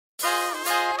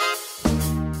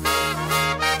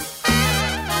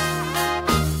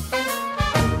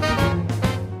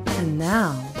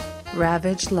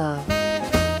Ravage Love.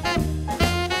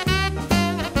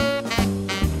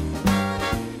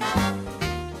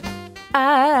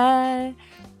 I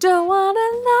don't want a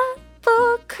lot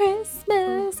for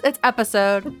Christmas. It's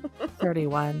episode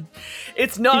 31.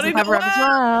 It's Naughty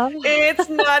Noel. It's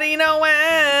Naughty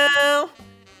Noel.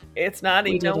 It's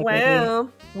Naughty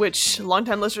Noel. Which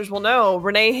longtime listeners will know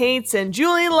Renee hates and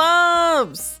Julie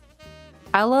loves.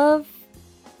 I love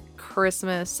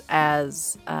Christmas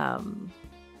as a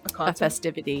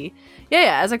festivity.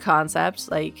 Yeah, as a concept.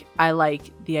 Like, I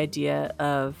like the idea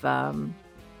of, I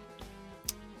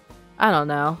don't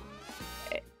know.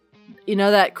 You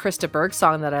know that Krista Berg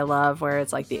song that I love where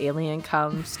it's like the alien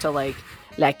comes to like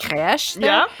La Crèche there?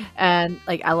 Yeah. And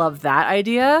like, I love that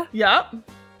idea. Yeah.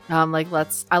 I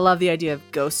love the idea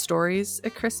of ghost stories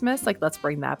at Christmas. Like, let's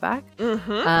bring that back.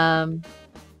 Mm-hmm.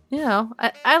 You know,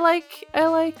 I like.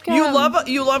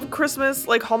 You love Christmas,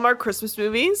 like Hallmark Christmas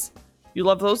movies. You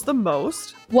love those the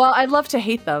most. Well, I'd love to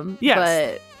hate them. Yes.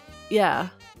 But yeah.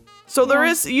 So there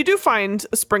is. You do find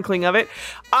a sprinkling of it.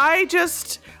 I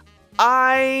just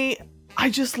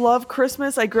love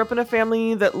Christmas. I grew up in a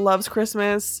family that loves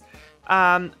Christmas.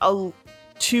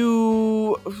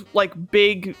 Two like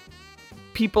big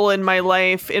people in my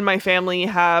life, in my family,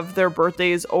 have their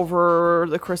birthdays over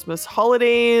the Christmas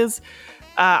holidays.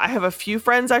 I have a few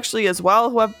friends actually as well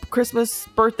who have Christmas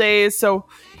birthdays. So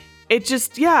it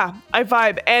just, I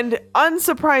vibe. And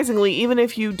unsurprisingly, even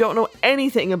if you don't know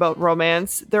anything about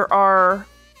romance, there are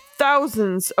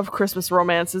thousands of Christmas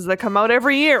romances that come out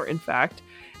every year, in fact.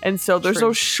 And so there's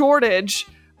no shortage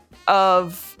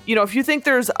of, if you think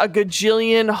there's a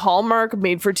gajillion Hallmark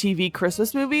made for TV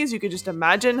Christmas movies, you could just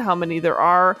imagine how many there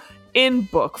are in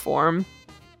book form.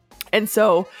 And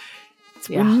so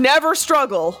we never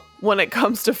struggle when it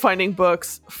comes to finding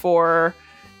books for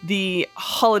the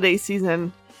holiday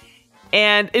season.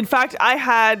 And in fact,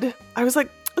 I was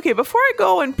like, okay, before I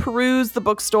go and peruse the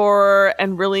bookstore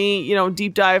and really,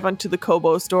 deep dive onto the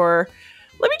Kobo store,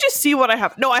 let me just see what I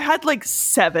have. No, I had like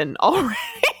 7 already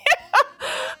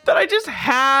that I just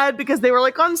had because they were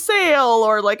like on sale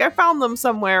or like I found them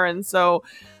somewhere. And so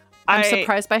I'm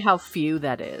surprised by how few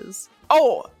that is.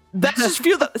 Oh, that's just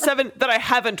 7 that I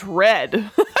haven't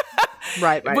read.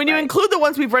 Right. When you include the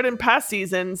ones we've read in past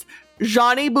seasons,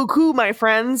 j'en ai beaucoup, my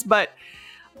friends, but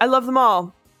I love them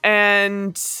all.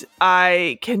 And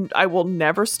I will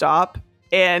never stop.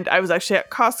 And I was actually at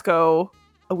Costco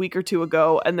a week or two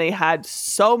ago, and they had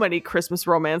so many Christmas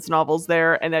romance novels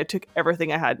there, and I took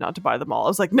everything I had not to buy them all. I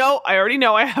was like, no, I already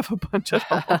know I have a bunch of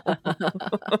them.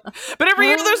 But every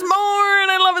year there's more,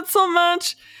 and I love it so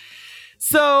much.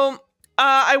 So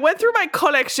I went through my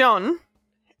collection,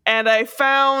 and I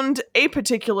found a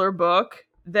particular book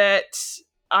that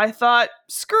I thought,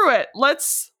 screw it,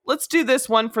 let's do this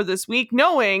one for this week,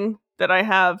 knowing that I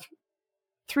have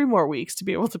 3 more weeks to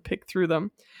be able to pick through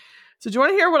them. So do you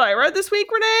want to hear what I read this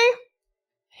week, Renee?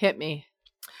 Hit me.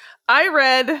 I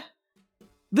read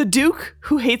The Duke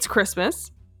Who Hates Christmas.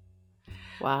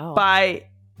 Wow. By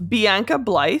Bianca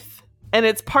Blythe. And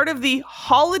it's part of the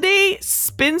Holiday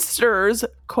Spinsters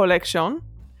collection.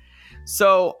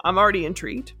 So I'm already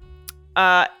intrigued.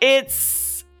 We're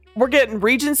getting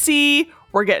Regency.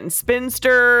 We're getting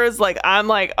Spinsters. Like, I'm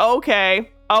like,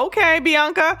 okay,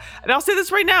 Bianca. And I'll say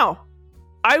this right now.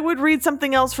 I would read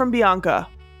something else from Bianca.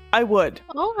 I would.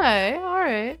 Okay, all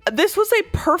right. This was a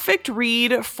perfect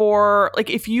read for, like,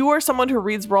 if you are someone who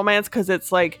reads romance because it's,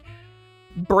 like,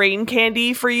 brain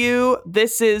candy for you,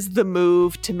 this is the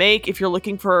move to make. If you're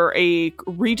looking for a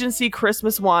Regency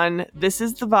Christmas one, this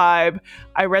is the vibe.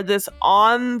 I read this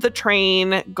on the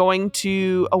train going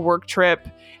to a work trip,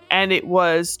 and it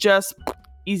was just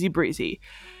easy breezy.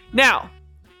 Now,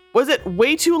 was it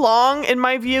way too long in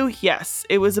my view? Yes.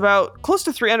 It was about close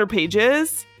to 300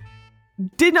 pages.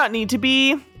 Did not need to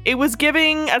be. It was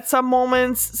giving at some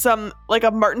moments some like a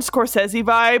Martin Scorsese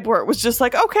vibe where it was just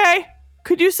like, okay,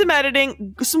 could use some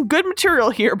editing, some good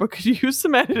material here, but could you use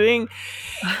some editing?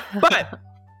 But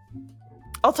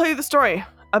I'll tell you the story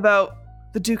about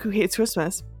the Duke Who Hates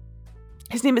Christmas.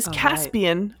 His name is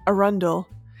Caspian Arundel,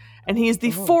 and he is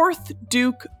the 4th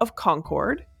Duke of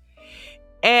Concord.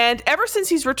 And ever since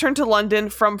he's returned to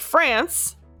London from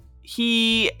France,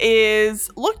 he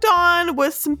is looked on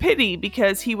with some pity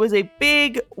because he was a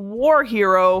big war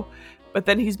hero, but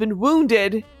then he's been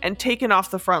wounded and taken off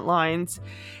the front lines.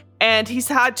 And he's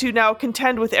had to now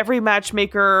contend with every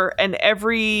matchmaker and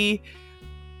every,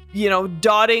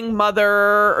 doting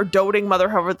mother or doting mother,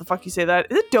 however the fuck you say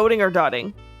that. Is it doting or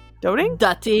dotting? Doting?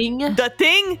 Dutting.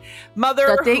 Dutting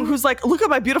mother Dutting. who's like, look at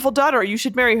my beautiful daughter. You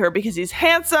should marry her because he's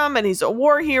handsome and he's a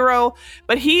war hero.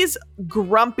 But he's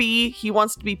grumpy. He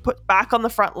wants to be put back on the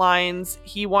front lines.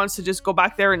 He wants to just go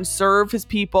back there and serve his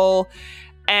people.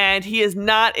 And he is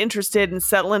not interested in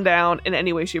settling down in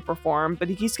any way, shape, or form. But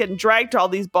he keeps getting dragged to all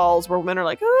these balls where women are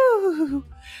like, oh.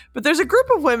 But there's a group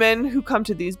of women who come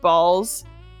to these balls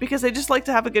because they just like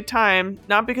to have a good time,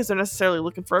 not because they're necessarily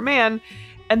looking for a man.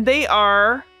 And they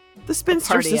are the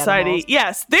Spinster Society. Animals.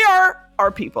 Yes, they are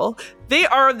our people. They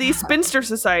are the Spinster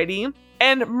Society.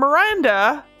 And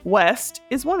Miranda West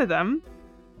is one of them.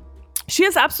 She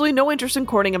has absolutely no interest in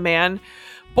courting a man.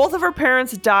 Both of her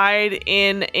parents died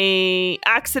in a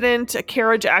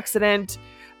carriage accident,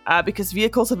 because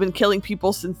vehicles have been killing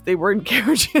people since they were in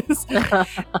carriages.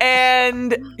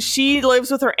 And she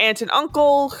lives with her aunt and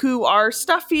uncle, who are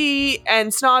stuffy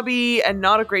and snobby and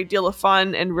not a great deal of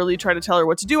fun and really try to tell her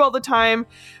what to do all the time,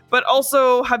 but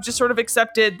also have just sort of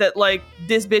accepted that, like,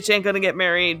 this bitch ain't gonna get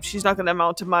married. She's not gonna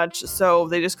amount to much. So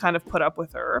they just kind of put up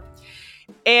with her.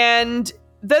 And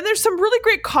then there's some really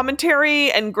great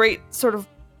commentary and great sort of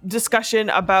discussion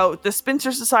about the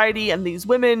Spinster Society and these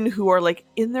women who are like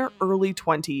in their early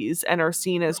 20s and are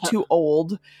seen as too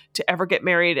old to ever get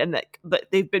married, and that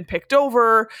they've been picked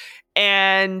over,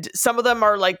 and some of them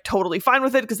are like totally fine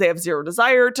with it because they have zero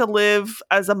desire to live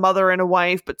as a mother and a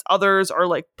wife, but others are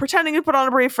like pretending to put on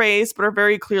a brave face but are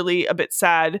very clearly a bit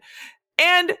sad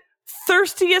and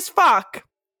thirsty as fuck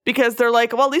because they're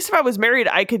like, well, at least if I was married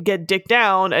I could get dick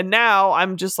down, and now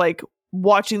I'm just like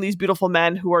watching these beautiful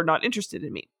men who are not interested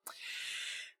in me.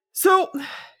 So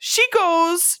she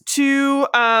goes to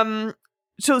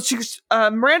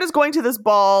Miranda's going to this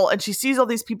ball, and she sees all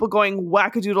these people going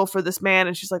wackadoodle for this man,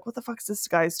 and she's like, what the fuck is this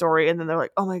guy's story? And then they're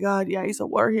like, oh my god, yeah, he's a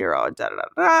war hero, da da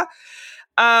da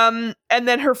da. And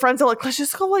then her friends are like, let's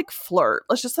just go like flirt,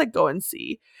 let's just like go and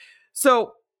see.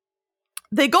 So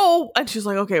they go, and she's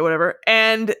like, okay, whatever.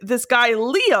 And this guy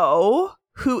Leo,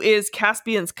 who is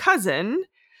Caspian's cousin,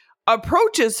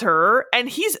 approaches her, and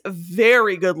he's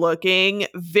very good looking,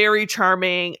 very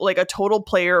charming, like a total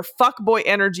player, fuckboy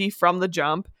energy from the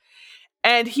jump.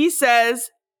 And he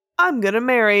says, I'm gonna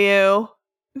marry you.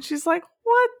 And she's like,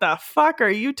 what the fuck are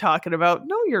you talking about?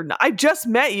 No, you're not. I just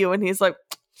met you. And he's like,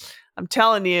 I'm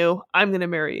telling you, I'm gonna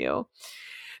marry you.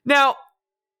 Now,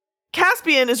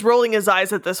 Caspian is rolling his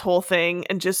eyes at this whole thing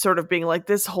and just sort of being like,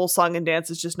 this whole song and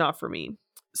dance is just not for me.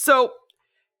 So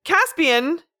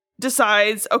Caspian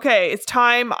decides, okay, it's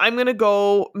time. I'm going to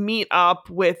go meet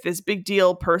up with this big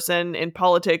deal person in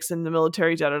politics and the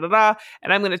military, da da da da.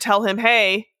 And I'm going to tell him,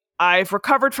 hey, I've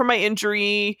recovered from my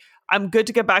injury. I'm good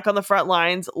to get back on the front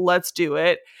lines. Let's do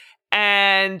it.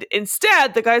 And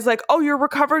instead, the guy's like, oh, you're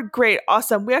recovered? Great.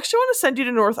 Awesome. We actually want to send you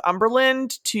to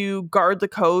Northumberland to guard the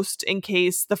coast in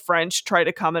case the French try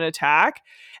to come and attack.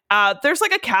 There's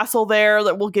like a castle there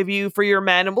that we'll give you for your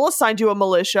men, and we'll assign you a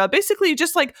militia. Basically,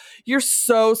 just like, you're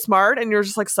so smart and you're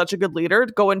just like such a good leader.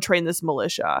 Go and train this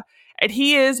militia. And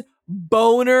he is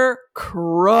boner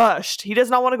crushed. He does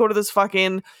not want to go to this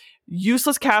fucking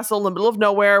useless castle in the middle of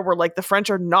nowhere where like the French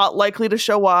are not likely to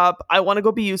show up. I want to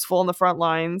go be useful on the front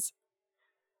lines.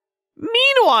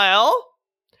 Meanwhile,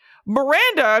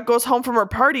 Miranda goes home from her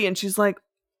party and she's like,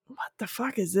 what the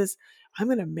fuck is this? I'm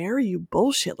gonna marry you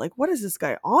bullshit. Like, what is this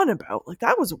guy on about? Like,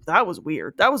 that was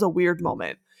weird. That was a weird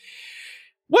moment.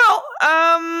 Well,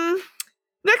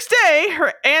 next day,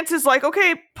 her aunt is like,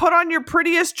 okay, put on your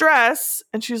prettiest dress.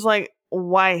 And she's like,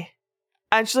 why?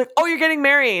 And she's like, oh, you're getting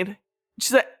married.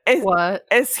 She's like, what?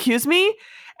 Excuse me?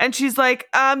 And she's like,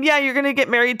 yeah, you're gonna get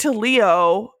married to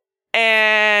Leo.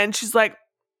 And she's like,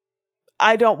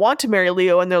 I don't want to marry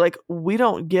Leo. And they're like, we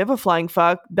don't give a flying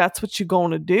fuck. That's what you're going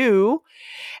to do.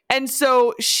 And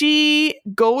so she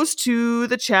goes to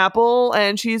the chapel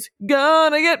and she's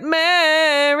gonna get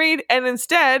married. And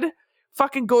instead,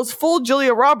 fucking goes full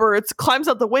Julia Roberts, climbs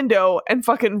out the window, and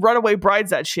fucking runaway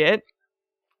brides that shit.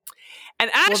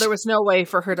 And actually, well, there was no way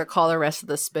for her to call the rest of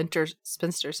the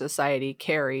Spinster Society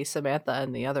Carrie, Samantha,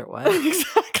 and the other one.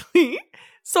 Exactly.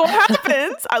 So what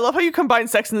happens? I love how you combine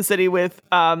Sex in the City with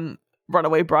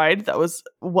Runaway Bride. That was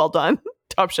well done.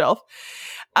 Top shelf.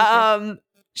 Okay.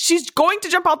 She's going to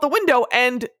jump out the window,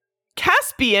 and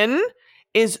Caspian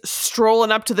is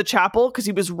strolling up to the chapel because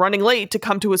he was running late to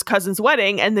come to his cousin's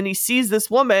wedding, and then he sees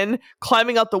this woman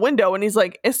climbing out the window, and he's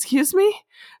like, excuse me?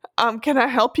 Can I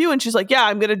help you? And she's like, yeah,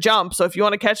 I'm gonna jump, so if you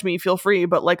want to catch me, feel free,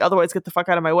 but like otherwise get the fuck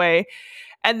out of my way.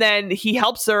 And then he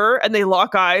helps her, and they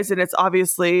lock eyes, and it's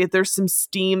obviously, there's some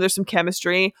steam, there's some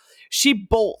chemistry. She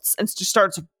bolts and just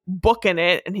starts booking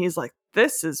it, and he's like,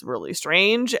 this is really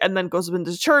strange, and then goes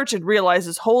into church and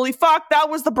realizes, holy fuck, that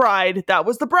was the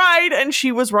bride, and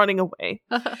she was running away.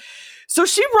 So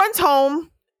she runs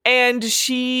home, and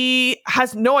she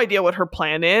has no idea what her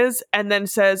plan is, and then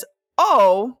says,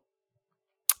 oh,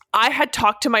 I had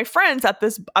talked to my friends at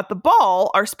the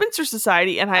ball, our Spinster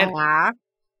Society, and I had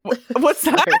what's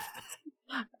that?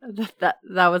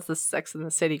 That was the Sex and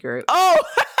the City group. Oh,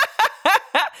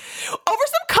 over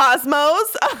some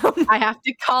Cosmos. I have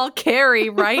to call Carrie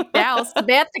right now.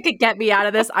 Samantha could get me out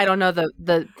of this. I don't know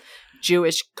the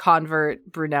Jewish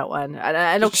convert brunette one.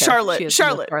 I don't care.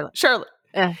 Charlotte.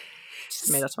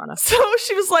 Just made us fun of. So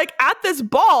she was like, at this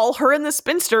ball, her and the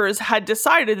spinsters had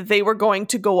decided that they were going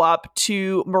to go up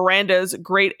to Miranda's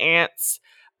great aunt's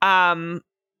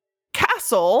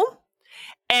castle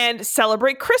and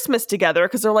celebrate Christmas together,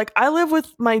 because they're like, I live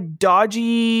with my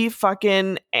dodgy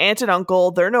fucking aunt and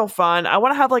uncle. They're no fun. I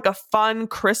want to have like a fun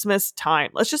Christmas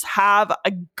time. Let's just have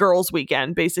a girls'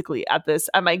 weekend, basically, at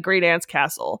my great aunt's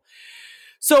castle.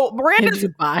 So Miranda's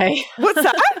in Dubai. What's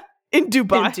that? In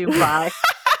Dubai. In Dubai.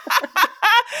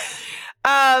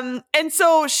 And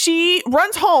so she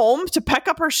runs home to pack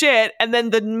up her shit, and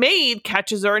then the maid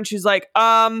catches her and she's like,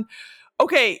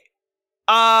 okay,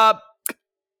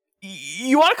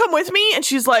 you want to come with me? And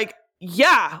she's like,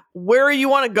 yeah, where you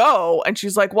want to go? And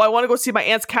she's like, well, I want to go see my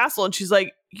aunt's castle. And she's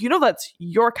like, you know, that's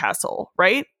your castle,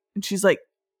 right? And she's like,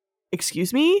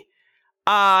 excuse me?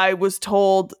 I was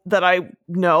told that I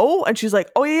know. And she's like,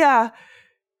 oh yeah,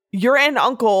 your aunt and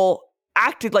uncle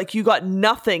acted like you got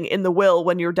nothing in the will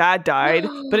when your dad died.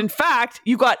 But in fact,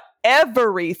 you got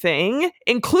everything,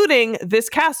 including this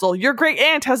castle. Your great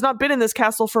aunt has not been in this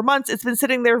castle for months. It's been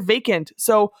sitting there vacant.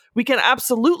 So we can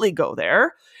absolutely go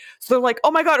there. So they're like,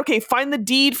 oh my God, okay, find the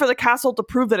deed for the castle to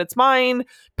prove that it's mine.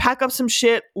 Pack up some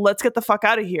shit. Let's get the fuck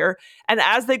out of here. And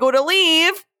as they go to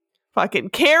leave, fucking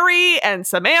Carrie and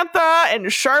Samantha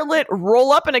and Charlotte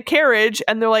roll up in a carriage,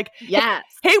 and they're like, yes,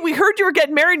 hey, we heard you were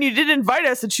getting married and you didn't invite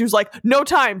us. And she was like, no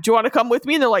time. Do you want to come with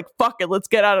me? And they're like, fuck it, let's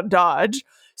get out of Dodge.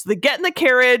 So they get in the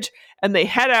carriage and they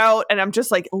head out, and I'm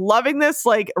just like loving this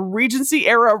like Regency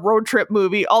era road trip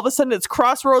movie. All of a sudden it's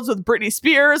Crossroads with Britney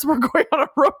Spears. We're going on a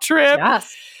road trip.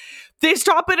 Yes. They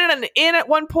stop in an inn at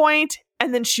one point,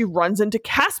 and then she runs into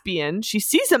Caspian. She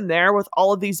sees him there with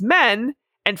all of these men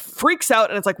and freaks out,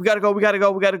 and it's like, we gotta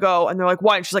go. And they're like,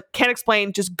 why? And she's like, can't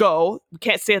explain, just go. We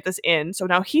can't stay at this inn. So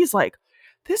now he's like,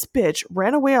 this bitch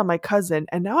ran away on my cousin,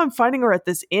 and now I'm finding her at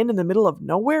this inn in the middle of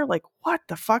nowhere. Like, what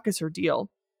the fuck is her deal?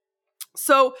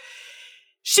 So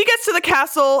she gets to the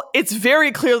castle. It's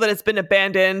very clear that it's been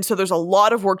abandoned, so there's a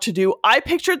lot of work to do. I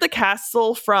pictured the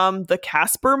castle from the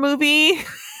Casper movie.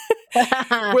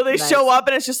 Where they show up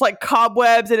and it's just like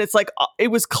cobwebs, and it's like, it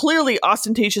was clearly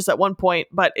ostentatious at one point,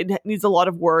 but it needs a lot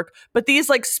of work. But these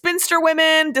like spinster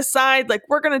women decide like,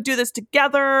 we're gonna do this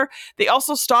together. They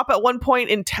also stop at one point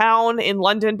in town in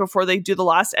London before they do the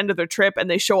last end of their trip, and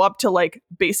they show up to like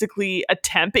basically a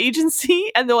temp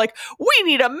agency, and they're like, we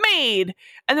need a maid.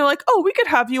 And they're like, oh, we could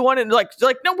have you one. And like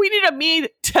no, we need a maid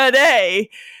today.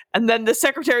 And then the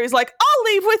secretary is like,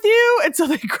 I'll leave with you. And so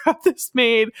they grab this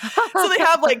maid. So they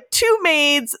have like two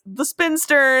maids, the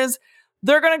spinsters.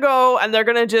 They're going to go and they're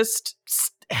going to just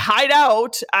hide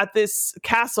out at this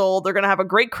castle. They're going to have a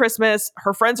great Christmas.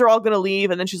 Her friends are all going to leave.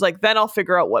 And then she's like, then I'll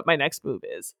figure out what my next move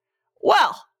is.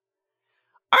 Well,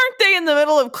 aren't they in the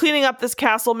middle of cleaning up this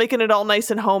castle, making it all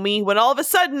nice and homey, when all of a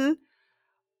sudden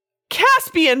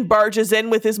Caspian barges in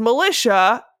with his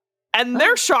militia. And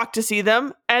they're shocked to see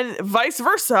them, and vice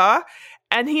versa.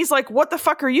 And he's like, what the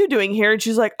fuck are you doing here? And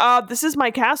she's like, this is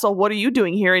my castle. What are you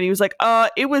doing here? And he was like,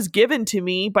 it was given to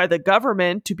me by the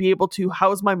government to be able to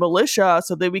house my militia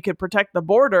so that we could protect the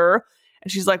border.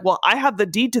 And she's like, well, I have the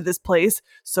deed to this place,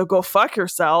 so go fuck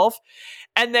yourself.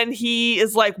 And then he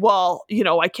is like, well, you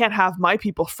know, I can't have my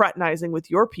people fraternizing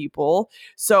with your people.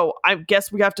 So I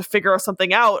guess we have to figure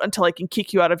something out until I can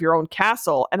kick you out of your own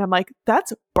castle. And I'm like,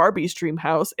 that's Barbie's dream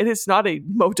house. It is not a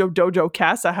Mojo Dojo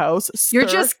Casa house. You're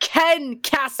just Ken,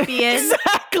 Caspian.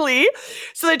 Exactly.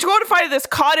 So they go to find this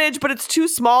cottage, but it's too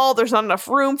small. There's not enough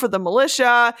room for the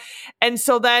militia. And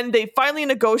so then they finally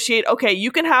negotiate, okay,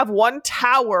 you can have one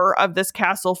tower of this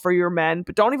castle for your men,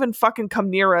 but don't even fucking come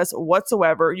near us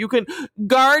whatsoever. You can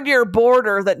guard your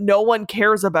border that no one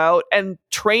cares about and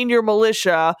train your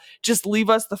militia. Just leave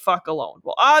us the fuck alone.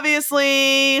 Well,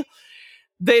 obviously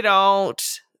they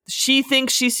don't. she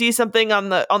thinks she sees something on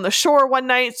the shore one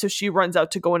night, so she runs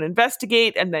out to go and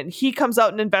investigate, and then he comes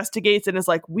out and investigates and is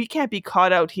like, we can't be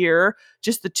caught out here,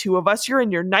 just the two of us, you're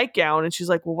in your nightgown. And she's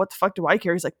like, well, what the fuck do I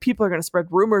care? He's like, people are going to spread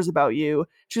rumors about you.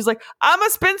 She's like, I'm a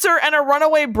spinster and a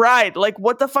runaway bride, like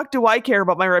what the fuck do I care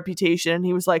about my reputation? And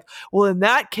he was like, well, in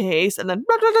that case, and then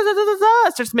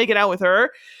starts making out with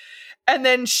her. And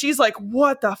then she's like,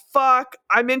 what the fuck?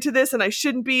 I'm into this and I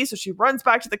shouldn't be. So she runs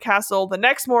back to the castle. The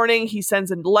next morning, he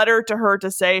sends a letter to her to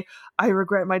say, I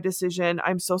regret my decision.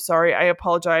 I'm so sorry. I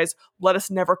apologize. Let us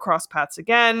never cross paths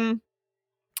again.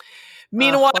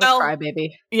 Meanwhile, what a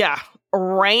crybaby. Yeah,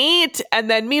 right. And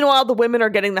then meanwhile, the women are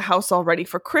getting the house all ready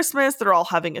for Christmas. They're all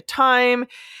having a time.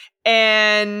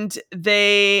 And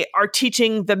they are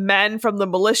teaching the men from the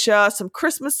militia some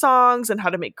Christmas songs and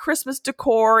how to make Christmas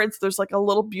decor. And so there's like a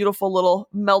little beautiful little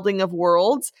melding of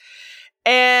worlds.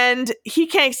 And he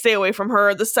can't stay away from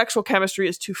her. The sexual chemistry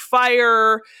is too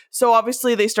fire. So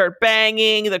obviously they start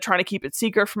banging. They're trying to keep it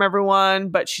secret from everyone.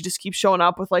 But she just keeps showing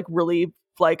up with like really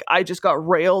like, I just got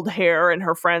railed hair. And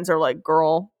her friends are like,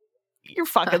 girl, you're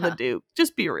fucking the Duke.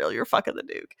 Just be real. You're fucking the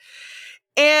Duke.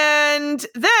 And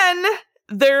then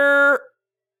they're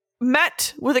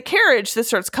met with a carriage that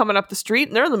starts coming up the street,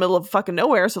 and they're in the middle of fucking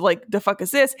nowhere. So like, the fuck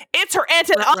is this? It's her aunt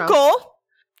and uncle.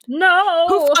 No.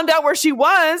 Who found out where she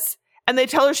was, and they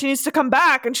tell her she needs to come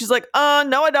back. And she's like,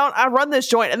 no, I don't. I run this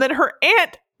joint. And then her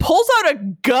aunt pulls out a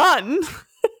gun.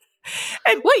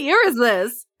 And what year is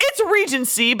this? It's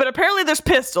Regency, but apparently there's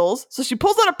pistols. So she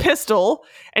pulls out a pistol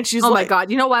and she's like, oh my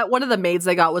God. You know what? One of the maids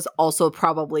they got was also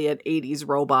probably an 80s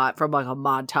robot from like a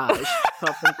montage.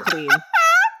 Something clean.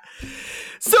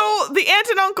 So the aunt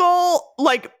and uncle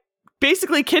like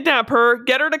basically kidnap her,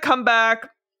 get her to come back,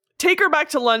 take her back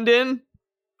to London,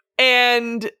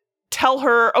 and tell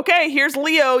her, okay, here's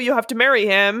Leo, you have to marry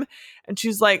him. And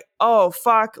she's like, oh,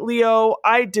 fuck, Leo,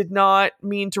 I did not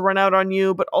mean to run out on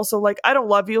you, but also, like, I don't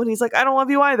love you. And he's like, I don't love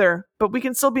you either, but we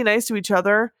can still be nice to each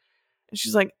other. And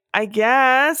she's like, I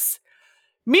guess.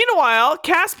 Meanwhile,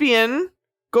 Caspian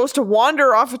goes to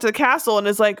wander off into the castle and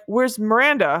is like, where's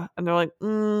Miranda? And they're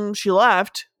like, she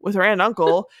left with her aunt and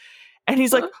uncle. And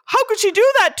he's like, how could she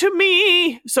do that to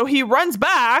me? So he runs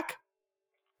back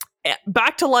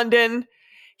to London.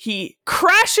 He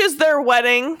crashes their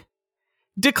wedding,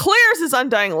 declares his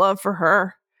undying love for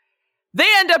her. They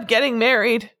end up getting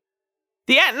married.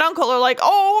 The aunt and uncle are like,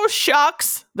 oh,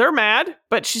 shucks. They're mad,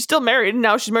 but she's still married. And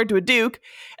now she's married to a duke.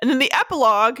 And then the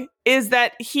epilogue is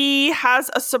that he has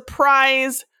a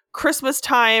surprise Christmas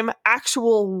time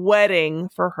actual wedding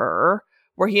for her,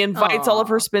 where he invites all of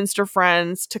her spinster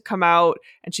friends to come out,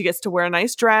 and she gets to wear a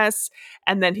nice dress.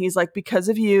 And then he's like, because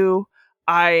of you,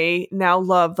 I now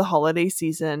love the holiday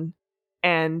season.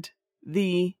 And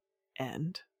the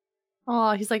end.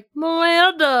 Oh, he's like,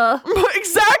 Miranda.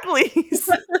 Exactly.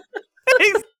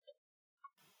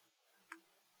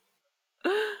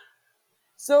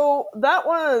 So that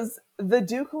was The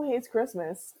Duke Who Hates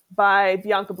Christmas by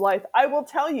Bianca Blythe. I will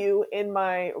tell you in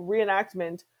my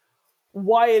reenactment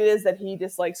why it is that he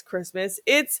dislikes Christmas.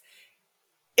 It's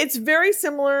very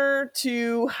similar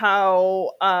to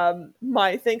how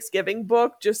my Thanksgiving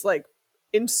book just like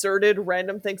inserted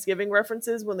random Thanksgiving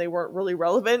references when they weren't really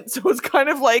relevant. So it's kind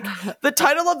of like the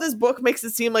title of this book makes it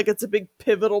seem like it's a big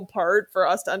pivotal part for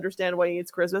us to understand why he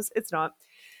hates Christmas. It's not.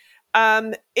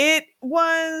 It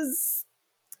was,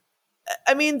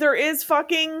 I mean, there is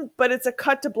fucking, but it's a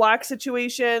cut to black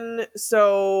situation.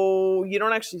 So you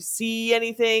don't actually see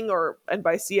anything, and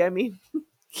by see, I mean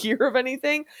hear of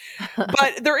anything,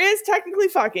 but there is technically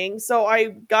fucking. So I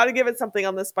got to give it something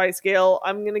on the spice scale.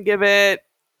 I'm going to give it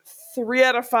 3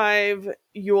 out of 5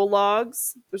 Yule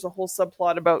logs. There's a whole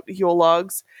subplot about Yule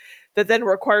logs that then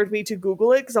required me to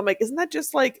Google it, because I'm like, isn't that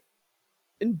just like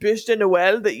in bûche de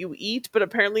Noel that you eat? But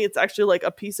apparently it's actually like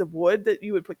a piece of wood that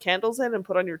you would put candles in and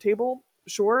put on your table.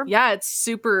 Sure. Yeah, it's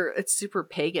super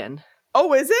pagan.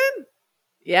 Oh, is it?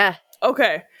 Yeah.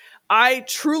 Okay. I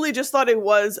truly just thought it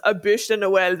was a bûche de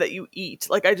Noel that you eat.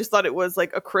 Like, I just thought it was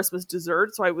like a Christmas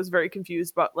dessert. So I was very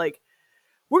confused about like,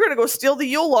 we're going to go steal the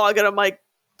Yule log. And I'm like,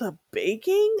 the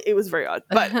baking? It was very odd.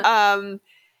 But,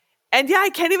 and yeah, I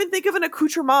can't even think of an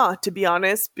accoutrement, to be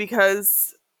honest,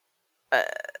 because,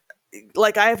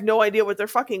 like, I have no idea what their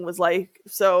fucking was like.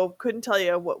 So couldn't tell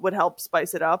you what would help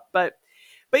spice it up. But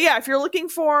yeah, if you're looking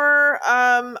for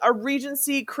a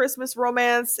Regency Christmas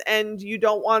romance and you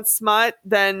don't want smut,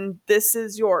 then this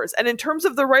is yours. And in terms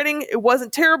of the writing, it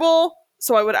wasn't terrible.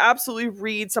 So I would absolutely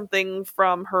read something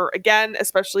from her again,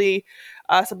 especially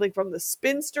something from the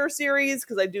Spinster series,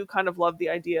 because I do kind of love the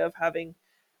idea of having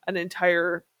an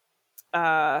entire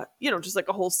just like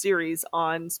a whole series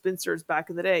on spinsters back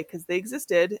in the day, because they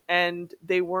existed and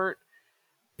they weren't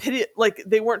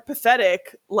they weren't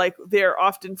pathetic like they're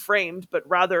often framed, but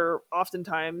rather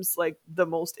oftentimes like the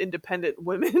most independent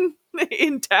women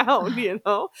in town,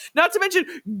 not to mention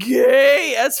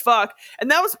gay as fuck. And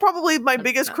that was probably my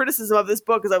biggest criticism of this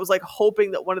book, is I was like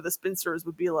hoping that one of the spinsters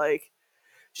would be like,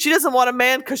 she doesn't want a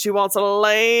man because she wants a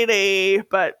lady,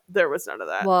 but there was none of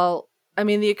that. Well, I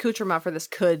mean, the accoutrement for this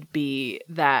could be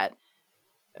that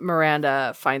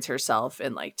Miranda finds herself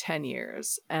in like 10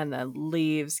 years and then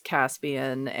leaves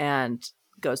Caspian and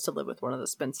goes to live with one of the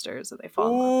spinsters that they fall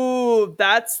in love. Ooh,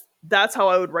 that's how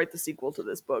I would write the sequel to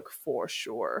this book for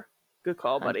sure. Good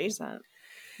call, buddy. 100%.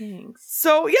 Thanks.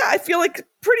 So yeah, I feel like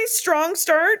pretty strong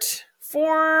start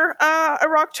for a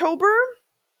Rocktober.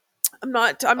 I'm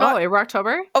not. Oh, a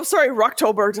Rocktober? Oh, sorry,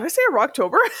 Rocktober. Did I say a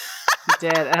Rocktober? You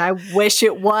did, and I wish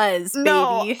it was, baby.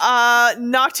 No,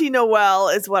 Naughty Noel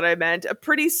is what I meant. A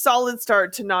pretty solid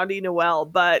start to Naughty Noel,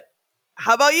 but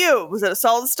how about you? Was it a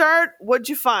solid start? What'd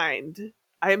you find?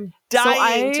 I'm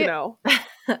dying to know.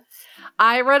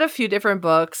 I read a few different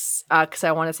books because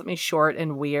I wanted something short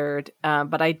and weird,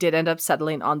 but I did end up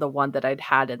settling on the one that I'd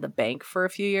had in the bank for a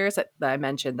few years that I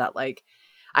mentioned that like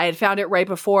I had found it right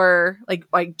before,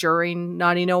 like during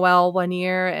Naughty Noel one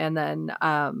year, and then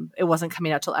it wasn't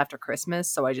coming out till after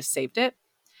Christmas, so I just saved it.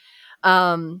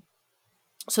 So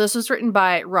this was written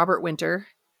by Robert Winter,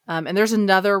 and there's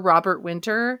another Robert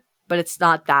Winter, but it's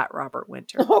not that Robert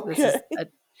Winter. Okay.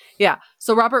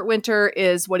 So Robert Winter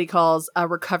is what he calls a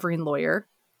recovering lawyer,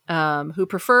 who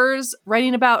prefers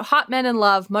writing about hot men in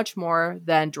love much more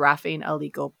than drafting a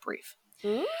legal brief.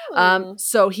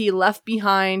 So he left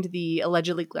behind the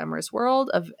allegedly glamorous world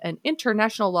of an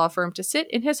international law firm to sit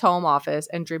in his home office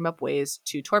and dream up ways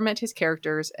to torment his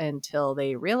characters until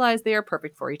they realize they are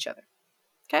perfect for each other.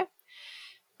 Okay?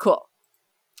 Cool.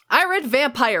 I read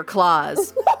Vampire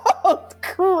Claus. Oh,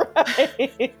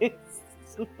 Christ.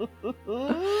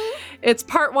 It's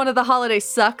part 1 of the Holiday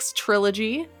Sucks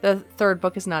trilogy. The 3rd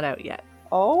book is not out yet.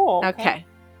 Oh. Okay.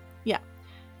 Yeah.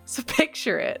 So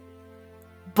picture it.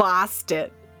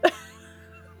 Boston. I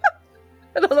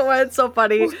don't know why it's so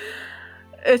funny.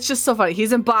 It's just so funny.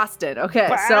 He's in Boston. Okay.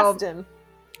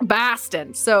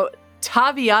 Boston. So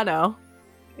Taviano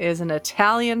is an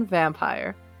Italian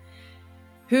vampire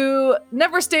who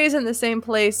never stays in the same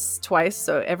place twice.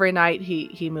 So every night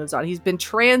he moves on. He's been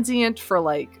transient for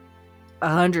like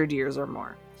 100 years or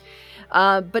more.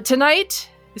 But tonight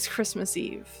is Christmas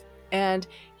Eve. And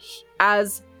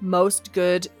as most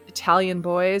good Italian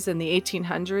boys in the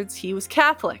 1800s, he was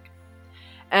Catholic.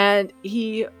 And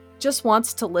he just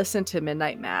wants to listen to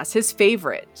Midnight Mass, his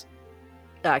favorite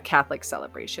Catholic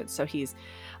celebration. So he's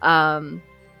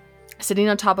sitting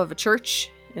on top of a church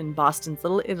in Boston's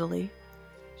Little Italy,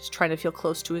 just trying to feel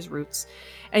close to his roots.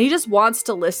 And he just wants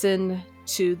to listen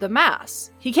to the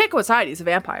Mass. He can't go inside. He's a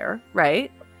vampire, right?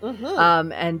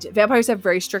 Mm-hmm. And vampires have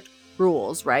very strict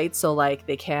rules, right? So like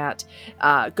they can't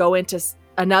go into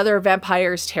another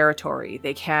vampire's territory.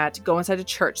 They can't go inside a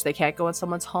church. They can't go in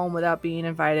someone's home without being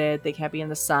invited. They can't be in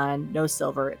the sun, no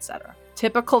silver, etc.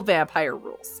 Typical vampire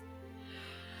rules.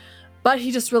 But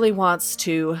he just really wants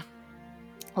to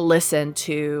listen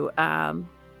to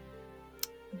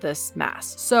this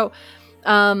Mass. So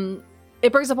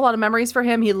it brings up a lot of memories for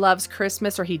him. He loves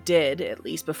Christmas, or he did, at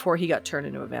least, before he got turned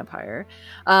into a vampire.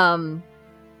 And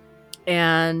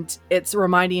it's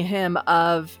reminding him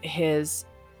of his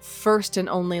first and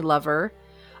only lover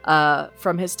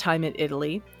from his time in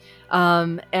Italy.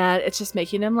 And it's just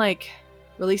making him like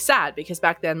really sad, because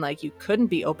back then like you couldn't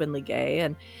be openly gay,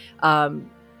 and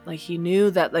like he knew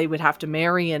that they would have to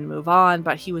marry and move on,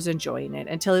 but he was enjoying it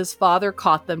until his father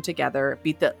caught them together,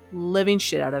 beat the living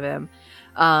shit out of him.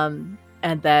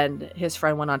 And then his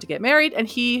friend went on to get married, and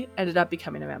he ended up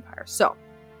becoming a vampire. So,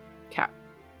 okay.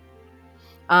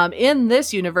 In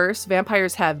this universe,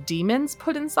 vampires have demons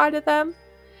put inside of them.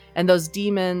 And those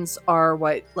demons are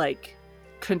what like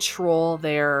control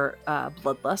their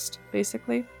bloodlust,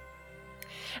 basically.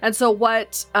 And so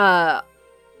what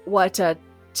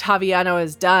Taviano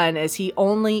has done is he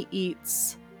only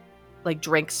eats like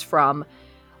drinks from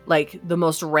like the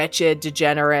most wretched,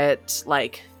 degenerate,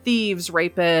 like thieves,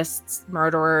 rapists,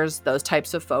 murderers, those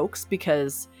types of folks,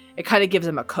 because it kind of gives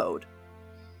him a code.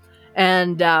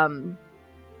 And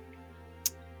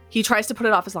he tries to put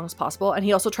it off as long as possible, and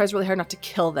he also tries really hard not to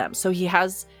kill them. So he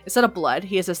has, instead of blood,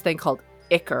 he has this thing called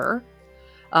ichor.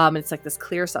 It's like this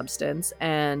clear substance,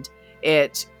 and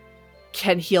it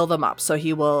can heal them up. So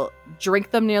he will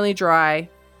drink them nearly dry,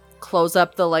 close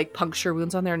up the like puncture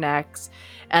wounds on their necks,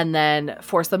 and then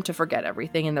force them to forget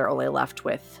everything, and they're only left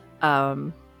with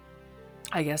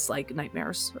I guess like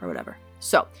nightmares or whatever.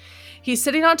 So he's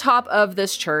sitting on top of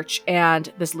this church,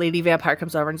 and this lady vampire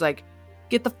comes over and is like,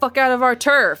 "Get the fuck out of our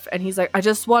turf." And he's like, I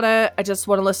just want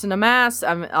to listen to mass.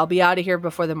 I'll be out of here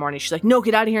before the morning. She's like, "No,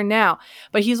 get out of here now."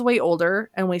 But he's way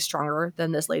older and way stronger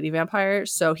than this lady vampire.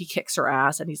 So he kicks her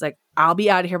ass and he's like, "I'll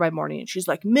be out of here by morning." And she's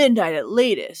like, "Midnight at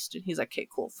latest." And he's like, "Okay,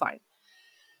 cool, fine."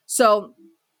 So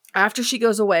after she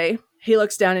goes away, he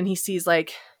looks down and he sees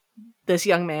like this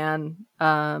young man,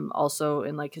 also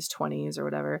in like his 20s or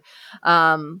whatever,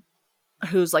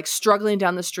 who's like struggling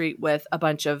down the street with a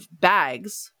bunch of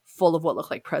bags full of what look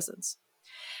like presents.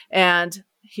 And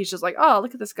he's just like, "Oh,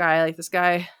 look at this guy. Like, this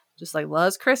guy just like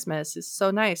loves Christmas. It's so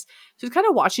nice." So he's kind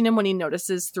of watching him when he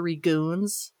notices 3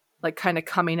 goons like kind of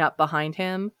coming up behind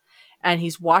him, and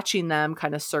he's watching them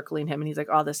kind of circling him. And he's like,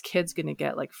 "Oh, this kid's going to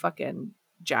get like fucking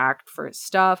jacked for his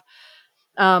stuff."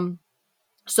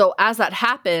 So as that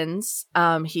happens,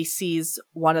 he sees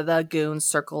one of the goons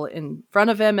circle in front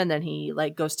of him, and then he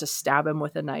like goes to stab him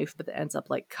with a knife, but it ends up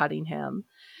like cutting him.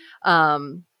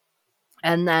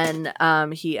 And then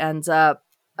he ends up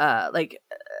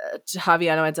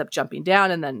Taviano ends up jumping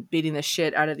down and then beating the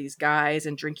shit out of these guys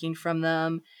and drinking from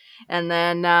them. And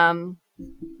then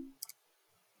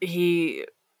he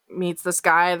meets this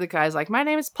guy. The guy's like, "My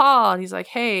name is Paul." And he's like,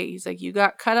 "Hey," he's like, "You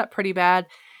got cut up pretty bad."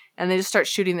 And they just start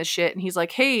shooting the shit. And he's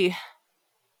like, "Hey,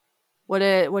 what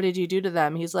did you do to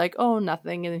them?" He's like, "Oh,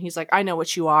 nothing." And then he's like, "I know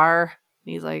what you are."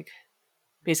 And he's like,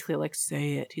 basically like,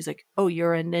 "Say it." He's like, "Oh,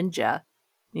 you're a ninja." And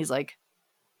he's like,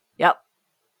 "Yep.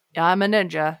 Yeah, I'm a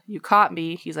ninja. You caught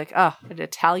me." He's like, "Oh, an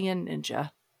Italian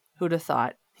ninja. Who'd have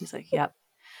thought?" He's like, "Yep."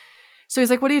 So he's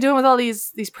like, "What are you doing with all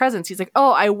these presents?" He's like,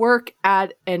 "Oh, I work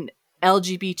at an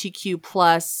LGBTQ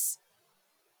plus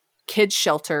kids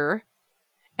shelter,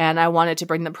 and I wanted to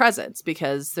bring them presents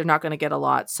because they're not going to get a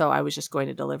lot. So I was just going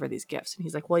to deliver these gifts." And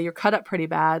he's like, "Well, you're cut up pretty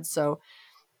bad. So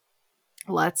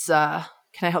let's, can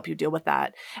I help you deal with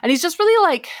that?" And he's just really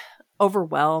like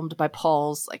overwhelmed by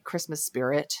Paul's like Christmas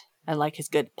spirit and like his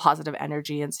good positive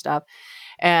energy and stuff.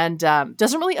 And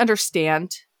doesn't really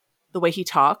understand the way he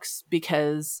talks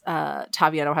because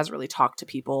Taviano hasn't really talked to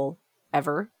people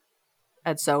ever.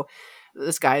 And so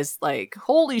this guy's like,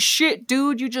 "Holy shit,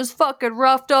 dude, you just fucking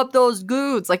roughed up those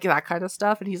goons," like that kind of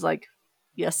stuff. And he's like,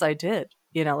 "Yes, I did."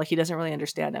 You know, like he doesn't really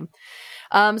understand him.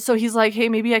 So he's like, "Hey,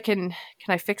 maybe can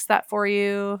I fix that for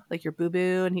you? Like your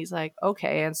boo-boo?" And he's like,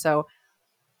 "Okay." And so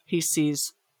he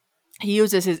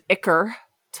uses his ichor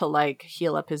to like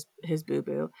heal up his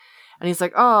boo-boo. And he's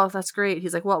like, "Oh, that's great."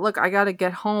 He's like, "Well, look, I got to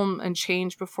get home and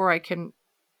change before I can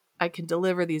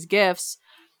deliver these gifts."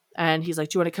 And he's like,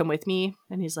 "Do you want to come with me?"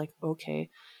 And he's like, "Okay."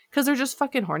 Because they're just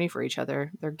fucking horny for each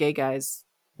other. They're gay guys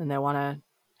and they want to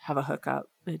have a hookup.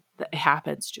 It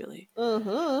happens, Julie.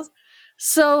 Mm-hmm.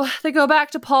 So they go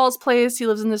back to Paul's place. He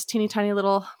lives in this teeny tiny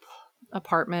little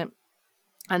apartment.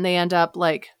 And they end up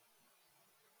like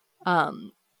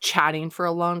chatting for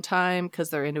a long time because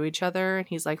they're into each other. And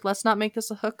he's like, "Let's not make this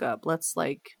a hookup. Let's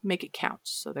like make it count."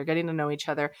 So they're getting to know each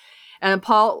other. And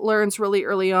Paul learns really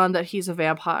early on that he's a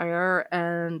vampire.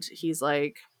 And he's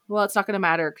like, "Well, it's not going to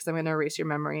matter because I'm going to erase your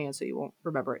memory. And so you won't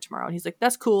remember it tomorrow." And he's like,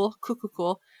 "That's cool.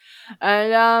 Cool.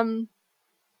 And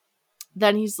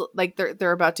then he's like,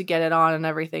 they're about to get it on and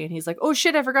everything. And he's like, "Oh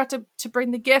shit, I forgot to bring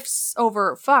the gifts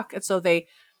over. Fuck." And so they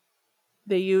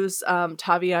use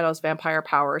Taviano's vampire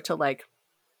power to like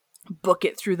book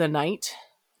it through the night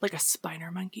like a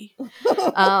spiner monkey.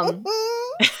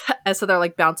 And so they're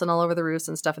like bouncing all over the roofs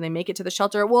and stuff, and they make it to the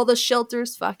shelter. Well, the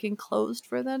shelter's fucking closed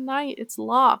for the night. It's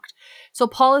locked. So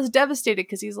Paul is devastated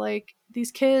because he's like,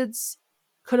 these kids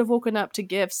could have woken up to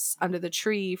gifts under the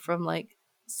tree from like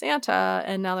Santa,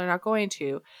 and now they're not going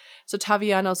to. So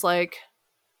Taviano's like,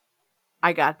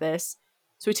 "I got this."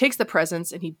 So he takes the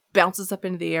presents and he bounces up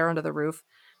into the air onto the roof,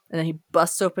 and then he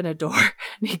busts open a door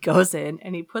and he goes in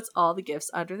and he puts all the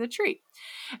gifts under the tree.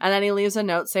 And then he leaves a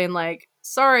note saying like,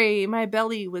 "Sorry, my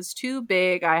belly was too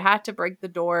big. I had to break the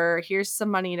door. Here's some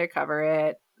money to cover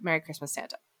it. Merry Christmas,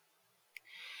 Santa."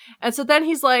 And so then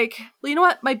he's like, "Well, you know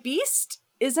what? My beast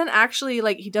isn't actually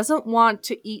like, he doesn't want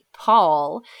to eat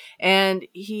Paul. And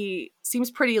he seems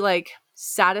pretty like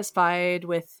satisfied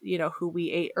with, you know, who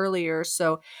we ate earlier.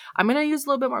 So I'm going to use a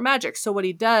little bit more magic." So what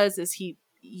he does is he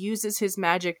uses his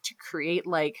magic to create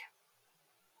like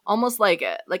almost like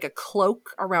a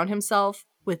cloak around himself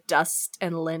with dust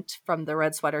and lint from the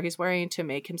red sweater he's wearing to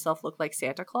make himself look like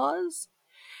Santa Claus.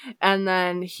 And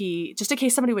then he, just in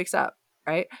case somebody wakes up,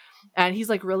 right? And he's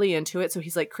like really into it. So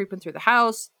he's like creeping through the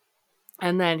house.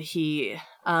 And then he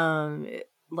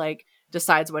like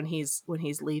decides when he's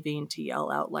leaving to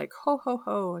yell out like, "Ho, ho,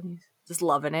 ho." And he just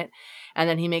loving it. And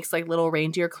then he makes like little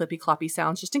reindeer clippy cloppy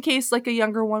sounds just in case like a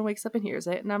younger one wakes up and hears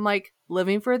it. And I'm like,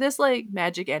 living for this like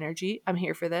magic energy. I'm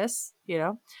here for this, you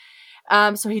know?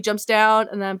 So he jumps down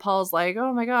and then Paul's like,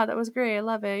 oh my God, that was great. I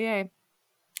love it. Yay.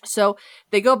 So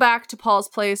they go back to Paul's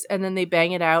place and then they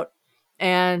bang it out.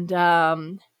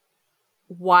 And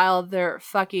while they're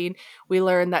fucking, we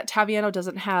learn that Taviano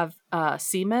doesn't have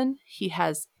semen. He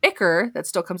has ichor that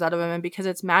still comes out of him. And because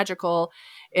it's magical,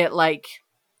 it like,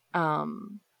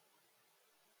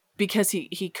 because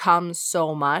he comes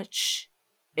so much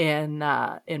in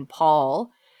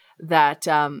Paul that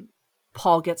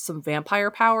Paul gets some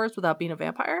vampire powers without being a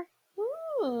vampire.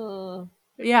 Ooh.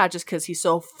 Yeah, just because he's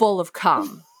so full of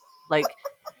cum. Like,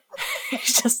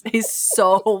 he's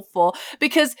so full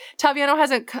because Taviano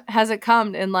hasn't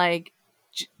come in like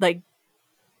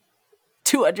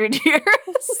 200 years.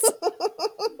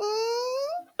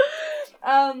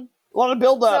 Want to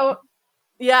build up? So,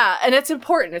 yeah, and it's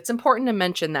important. It's important to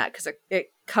mention that because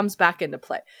it comes back into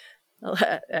play.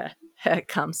 It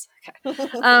comes.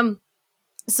 Okay.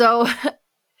 So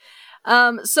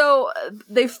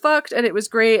they fucked and it was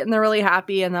great and they're really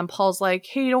happy. And then Paul's like,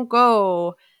 "Hey, don't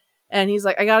go." And he's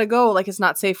like, I gotta go. Like, it's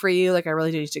not safe for you. Like, I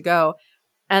really do need to go.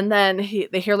 And then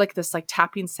they hear like this like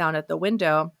tapping sound at the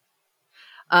window.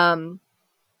 But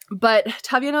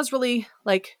Taviano's really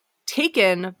like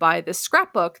taken by this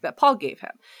scrapbook that Paul gave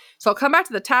him. So I'll come back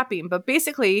to the tapping, but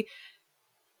basically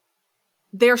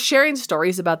they're sharing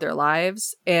stories about their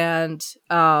lives. And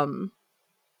Taviano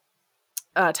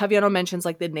mentions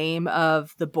like the name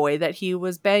of the boy that he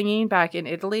was banging back in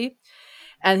Italy.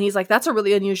 And he's like, that's a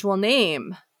really unusual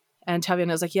name. And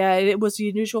Taviano's like, yeah, it was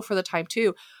unusual for the time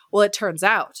too. Well, it turns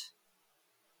out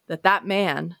that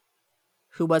man,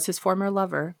 who was his former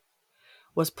lover,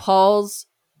 was Paul's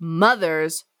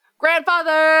mother's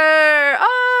grandfather.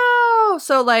 Oh,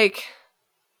 so like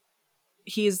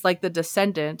he's like the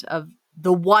descendant of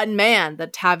the one man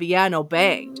that Taviano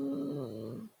banged.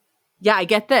 Yeah, I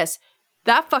get this.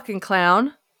 That fucking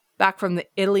clown back from the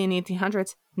Italy in the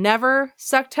 1800s never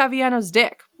sucked Taviano's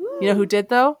dick. You know who did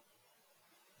though?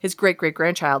 His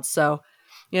great-great-grandchild. So,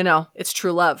 you know, it's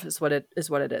true love is what it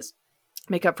is.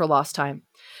 Make up for lost time.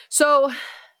 So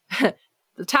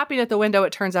the tapping at the window,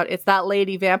 it turns out it's that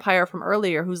lady vampire from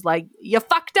earlier who's like, you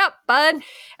fucked up, bud.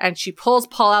 And she pulls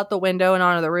Paul out the window and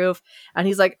onto the roof. And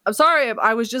he's like, I'm sorry,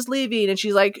 I was just leaving. And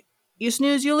she's like, you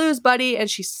snooze, you lose, buddy. And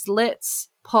she slits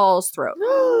Paul's throat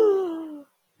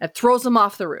and throws him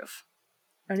off the roof.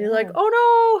 And he's like,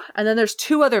 oh no. And then there's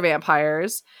two other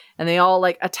vampires and they all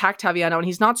like attack Taviano and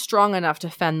he's not strong enough to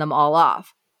fend them all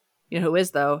off. You know who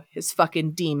is though? His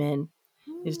fucking demon.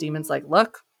 His demon's like,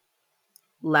 look,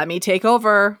 let me take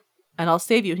over and I'll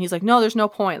save you. And he's like, no, there's no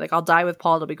point. Like, I'll die with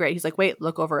Paul. It'll be great. He's like, wait,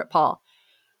 look over at Paul.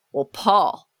 Well,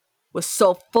 Paul was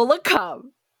so full of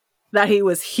cum that he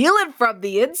was healing from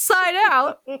the inside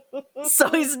out. So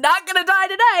he's not going to die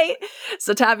tonight.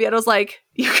 So Taviano's like,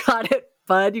 you got it,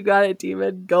 bud. You got it,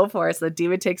 demon. Go for it. So the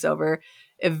demon takes over,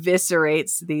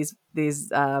 eviscerates these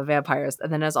vampires.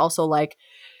 And then is also like,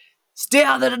 stay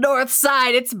on the north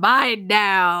side. It's mine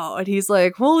now. And he's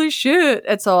like, holy shit.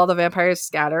 And so all the vampires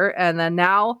scatter. And then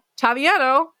now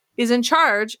Taviano is in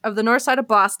charge of the north side of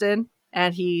Boston.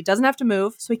 And he doesn't have to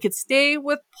move. So he could stay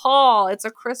with Paul. It's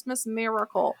a Christmas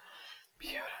miracle.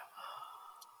 Beautiful.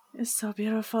 It's so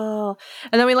beautiful.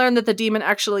 And then we learned that the demon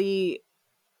actually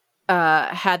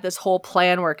had this whole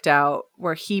plan worked out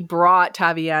where he brought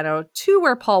Taviano to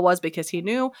where Paul was because he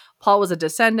knew Paul was a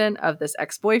descendant of this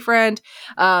ex-boyfriend.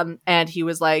 And he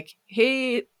was like,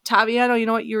 hey, Taviano, you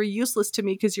know what? You were useless to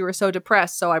me because you were so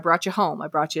depressed. So I brought you home. I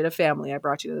brought you to family. I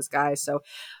brought you to this guy. So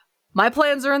my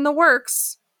plans are in the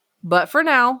works. But for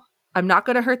now, I'm not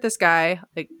going to hurt this guy.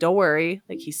 Like, don't worry.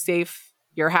 Like, he's safe.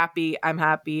 You're happy. I'm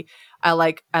happy. I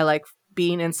like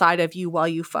being inside of you while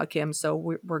you fuck him.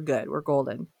 So we're good. We're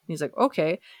golden. And he's like,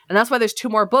 okay. And that's why there's 2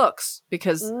 more books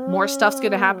because more stuff's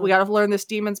going to happen. We got to learn this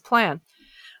demon's plan.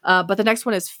 But the next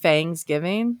one is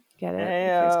Fangsgiving. Get it?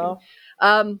 Hey-o.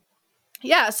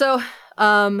 Yeah. So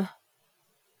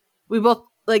we both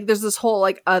like, there's this whole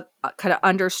like kind of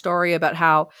understory about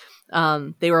how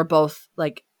they were both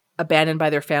like abandoned by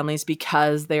their families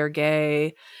because they're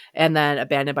gay and then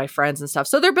abandoned by friends and stuff.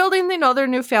 So they're building, they know, their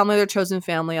new family, their chosen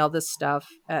family, all this stuff.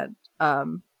 And I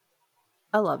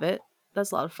love it.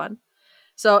 That's a lot of fun.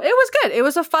 So it was good. It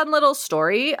was a fun little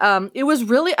story. It was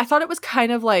really, I thought it was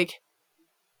kind of like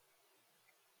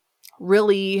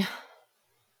really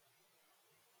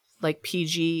like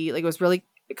PG. Like it was really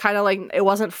kind of like, it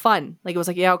wasn't fun. Like it was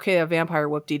like, yeah, okay, a vampire,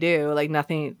 whoop-de-doo. Like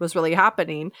nothing was really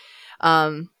happening.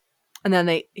 And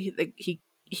then he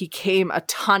he came a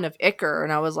ton of ichor,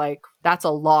 and I was like, that's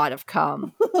a lot of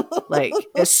cum. Like,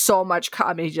 it's so much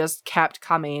cum. He just kept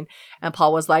coming. And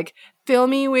Paul was like, fill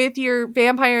me with your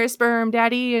vampire sperm,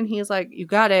 daddy. And he's like, you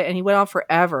got it. And he went on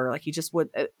forever. Like, he just would,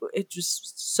 it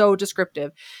just so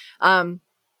descriptive. And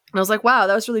I was like, wow,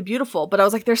 that was really beautiful. But I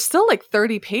was like, there's still like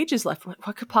 30 pages left.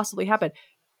 What could possibly happen?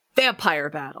 Vampire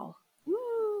battle.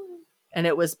 And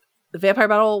the vampire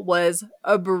battle was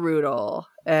brutal.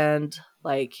 And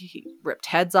like, he ripped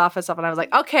heads off and stuff. And I was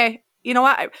like, okay, you know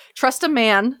what? Trust a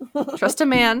man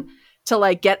to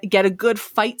like get a good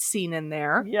fight scene in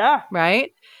there. Yeah.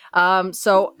 Right.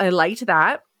 So I liked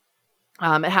that.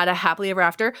 It had a happily ever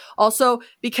after. Also,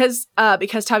 because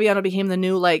Taviano became the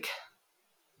new like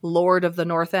Lord of the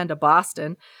North End of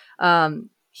Boston,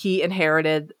 he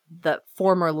inherited the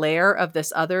former lair of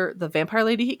the vampire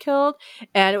lady he killed,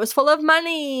 and it was full of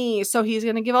money. So he's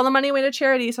going to give all the money away to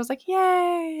charity. So I was like,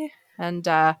 yay. And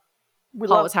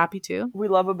Paul was happy too. We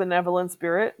love a benevolent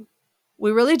spirit.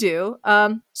 We really do.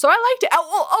 So I liked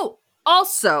it.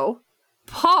 Also,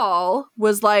 Paul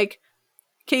was like,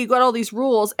 okay, you got all these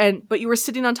rules, but you were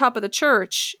sitting on top of the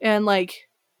church and like,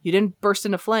 you didn't burst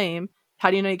into flame. How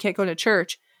do you know you can't go to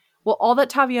church? Well, all that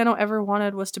Taviano ever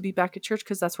wanted was to be back at church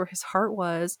because that's where his heart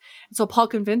was. And so Paul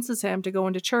convinces him to go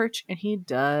into church, and he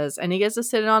does. And he gets to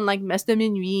sit on like Messe de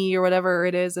Minuit or whatever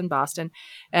it is in Boston.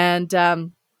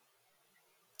 And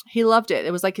he loved it.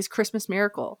 It was like his Christmas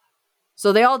miracle.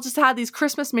 So they all just had these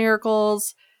Christmas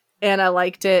miracles, and I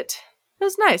liked it. It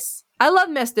was nice. I love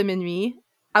Messe de Minuit.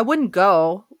 I wouldn't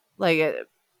go. Like,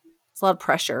 it's a lot of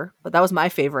pressure, but that was my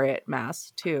favorite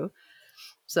mass too.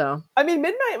 So, I mean,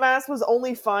 Midnight Mass was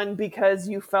only fun because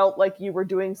you felt like you were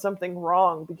doing something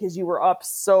wrong because you were up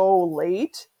so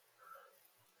late.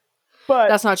 But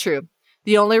that's not true.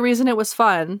 The only reason it was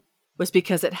fun was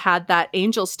because it had that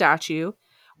angel statue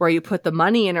where you put the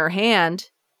money in her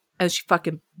hand and she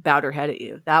fucking bowed her head at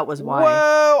you. That was why.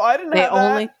 Whoa, I didn't have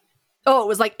that. Oh, it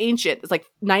was like ancient. It's like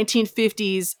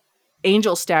 1950s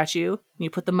angel statue. And you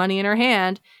put the money in her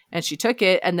hand and she took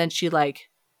it, and then she like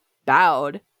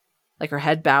bowed. Like her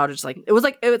head bowed. It's like it was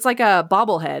like a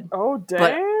bobblehead. Oh damn!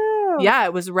 But yeah,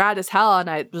 it was rad as hell, and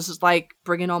I was just like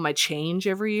bringing all my change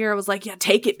every year. I was like, yeah,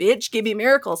 take it, bitch, give me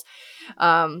miracles.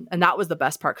 And that was the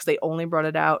best part because they only brought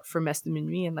it out for Messe de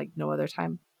Minuit and like no other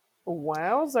time.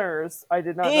 Wowzers! I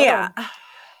did not know. Yeah,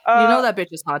 you know that bitch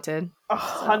is haunted.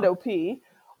 Hundo P.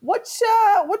 What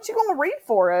you gonna read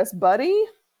for us, buddy?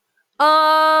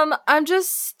 I'm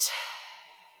just.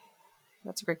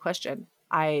 That's a great question.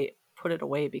 I put it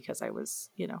away because I was,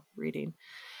 reading.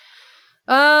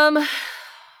 I'm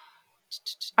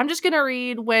just gonna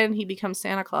read when he becomes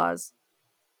Santa Claus.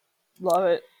 Love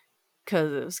it.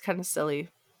 Because it was kind of silly.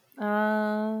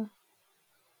 I'm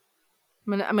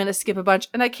gonna skip a bunch,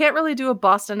 and I can't really do a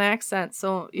Boston accent,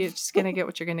 so you're just gonna get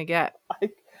what you're gonna get.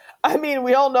 I mean,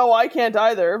 we all know I can't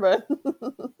either, but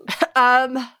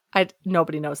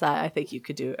nobody knows that. I think you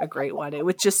could do a great one. It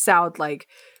would just sound like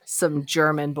some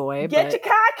German boy. Get your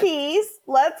car keys.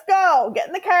 Let's go. Get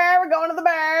in the car. We're going to the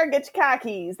bar. Get your car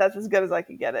keys. That's as good as I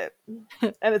could get it.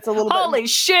 And it's a little Holy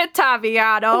shit,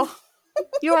 Taviano.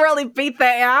 You really beat the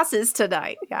asses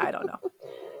tonight. Yeah, I don't know.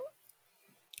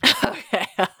 Okay.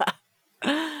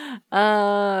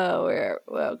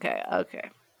 Okay.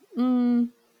 Here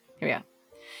we go.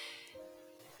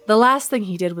 The last thing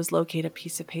he did was locate a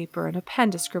piece of paper and a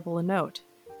pen to scribble a note.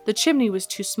 The chimney was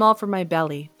too small for my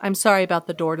belly. I'm sorry about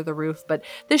the door to the roof, but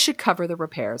this should cover the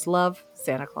repairs. Love,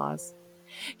 Santa Claus.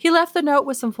 He left the note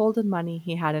with some folded money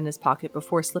he had in his pocket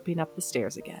before slipping up the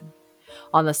stairs again.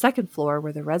 On the second floor,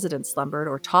 where the residents slumbered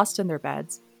or tossed in their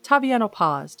beds, Taviano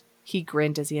paused. He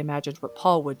grinned as he imagined what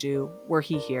Paul would do were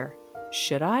he here.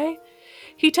 Should I?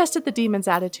 He tested the demon's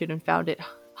attitude and found it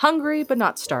hungry but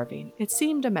not starving. It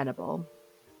seemed amenable.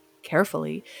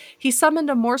 Carefully, he summoned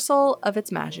a morsel of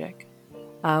its magic.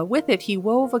 With it, he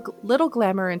wove a little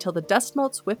glamour until the dust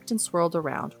motes whipped and swirled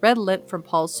around. Red lint from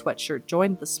Paul's sweatshirt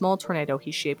joined the small tornado he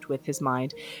shaped with his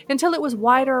mind, until it was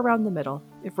wider around the middle.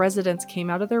 If residents came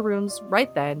out of their rooms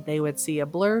right then, they would see a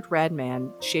blurred red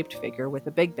man-shaped figure with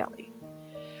a big belly.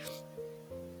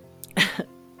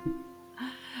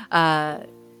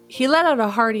 He let out a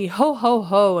hearty ho ho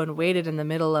ho and waited in the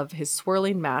middle of his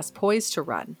swirling mass, poised to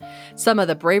run. Some of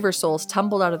the braver souls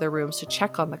tumbled out of their rooms to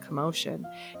check on the commotion.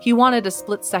 He wanted a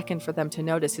split second for them to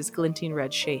notice his glinting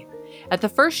red shape. At the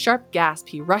first sharp gasp,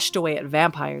 he rushed away at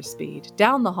vampire speed.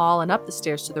 Down the hall and up the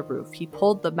stairs to the roof, he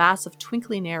pulled the mass of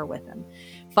twinkling air with him.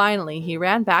 Finally, he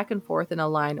ran back and forth in a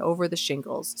line over the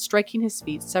shingles, striking his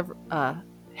feet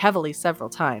heavily several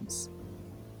times.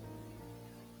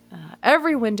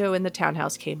 Every window in the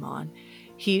townhouse came on.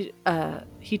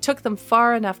 He took them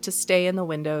far enough to stay in the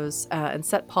windows and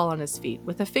set Paul on his feet.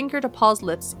 With a finger to Paul's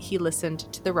lips, he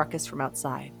listened to the ruckus from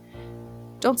outside.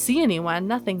 Don't see anyone,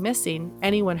 nothing missing.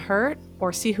 Anyone hurt?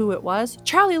 Or see who it was?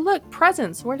 Charlie, look,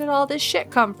 presents. Where did all this shit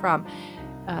come from?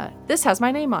 This has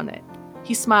my name on it.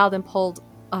 He smiled and pulled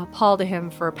Paul to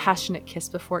him for a passionate kiss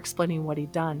before explaining what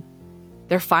he'd done.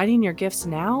 They're finding your gifts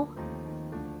now?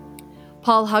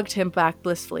 Paul hugged him back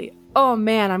blissfully. Oh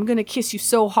man, I'm gonna kiss you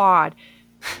so hard.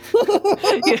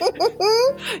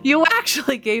 You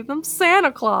actually gave them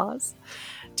Santa Claus.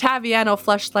 Taviano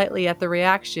flushed slightly at the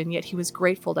reaction, yet he was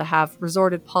grateful to have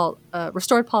restored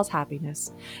Paul's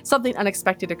happiness. Something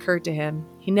unexpected occurred to him.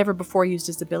 He never before used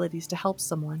his abilities to help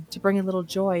someone, to bring a little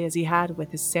joy as he had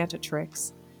with his Santa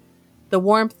tricks. The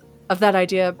warmth of that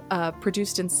idea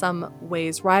produced in some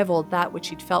ways rivaled that which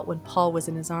he'd felt when Paul was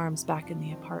in his arms back in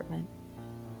the apartment.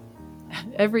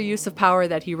 Every use of power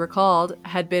that he recalled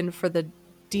had been for the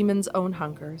demon's own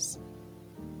hungers.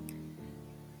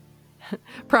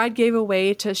 Pride gave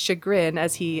way to chagrin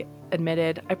as he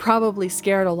admitted, I probably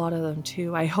scared a lot of them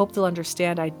too. I hope they'll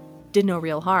understand I did no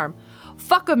real harm.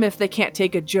 Fuck them if they can't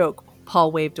take a joke.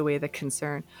 Paul waved away the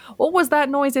concern. What was that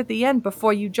noise at the end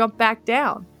before you jumped back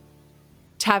down?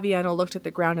 Taviano looked at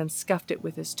the ground and scuffed it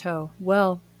with his toe.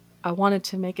 Well, I wanted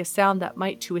to make a sound that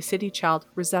might to a city child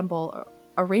resemble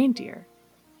a reindeer.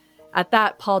 At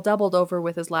that, Paul doubled over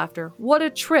with his laughter. What a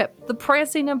trip! The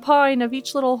prancing and pawing of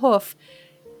each little hoof.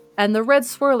 And the red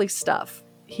swirly stuff.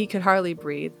 He could hardly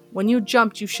breathe. When you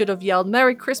jumped, you should have yelled,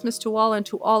 Merry Christmas to all and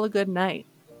to all a good night.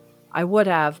 I would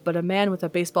have, but a man with a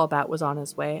baseball bat was on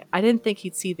his way. I didn't think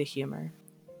he'd see the humor.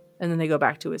 And then they go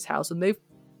back to his house and they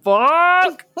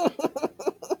fuck!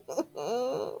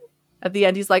 At the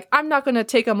end, he's like, I'm not going to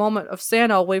take a moment of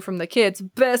Santa away from the kids.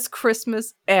 Best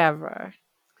Christmas ever.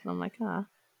 And I'm like, They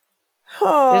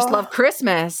just love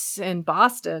Christmas in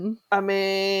Boston. I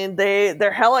mean,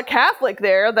 they're hella Catholic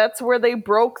there. That's where they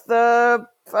broke the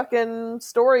fucking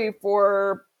story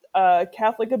for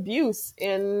Catholic abuse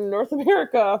in North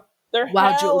America. They're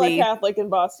hella Julie. Catholic in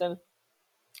Boston.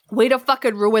 Way to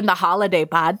fucking ruin the holiday,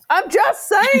 bud. I'm just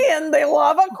saying, they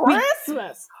love a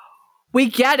Christmas. We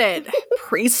get it.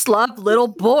 Priests love little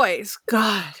boys.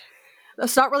 God.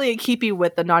 That's not really in keeping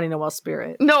with the Naughty Noel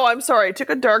spirit. No, I'm sorry. It took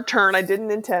a dark turn. I didn't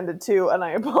intend it to, and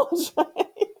I apologize.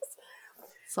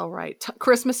 It's all right.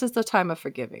 Christmas is the time of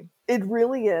forgiving. It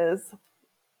really is.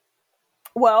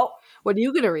 Well, what are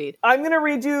you going to read? I'm going to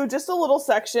read you just a little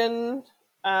section.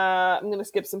 I'm going to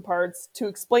skip some parts to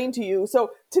explain to you.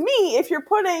 So, to me, if you're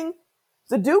putting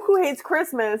The Duke Who Hates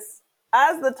Christmas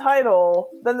as the title,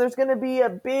 then there's going to be a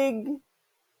big,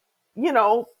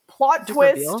 plot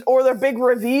twist reveal. Or the big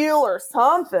reveal or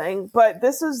something. But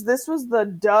this was the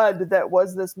dud that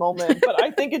was this moment. But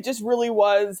I think it just really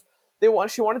was.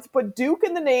 She wanted to put Duke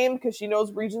in the name because she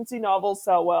knows Regency novels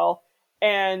sell well,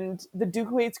 and The Duke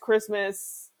Who Hates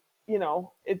Christmas.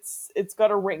 It's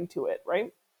got a ring to it,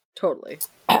 right? Totally.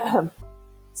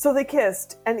 So they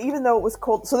kissed, and even though it was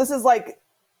cold, so this is like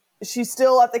she's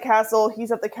still at the castle,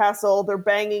 he's at the castle, they're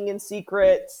banging in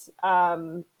secret,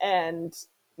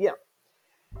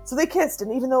 So they kissed,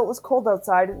 and even though it was cold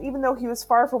outside, and even though he was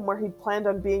far from where he'd planned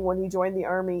on being when he joined the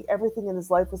army, everything in his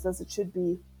life was as it should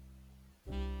be.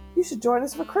 You should join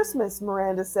us for Christmas,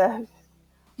 Miranda said.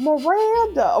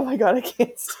 Miranda! Oh my god, I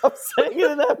can't stop saying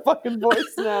it in that fucking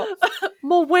voice now.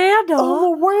 Miranda!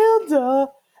 Oh,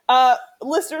 Miranda!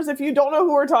 Listeners, if you don't know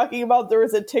who we're talking about, there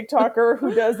is a TikToker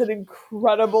who does an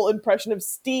incredible impression of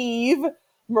Steve,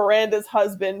 Miranda's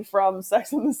husband from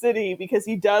Sex and the City, because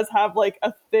he does have like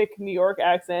a thick New York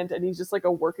accent and he's just like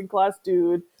a working class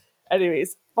dude.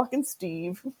 Anyways, fucking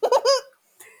Steve.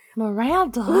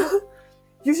 Miranda!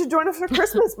 You should join us for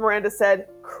Christmas, Miranda said.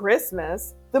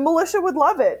 Christmas? The militia would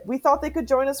love it. We thought they could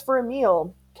join us for a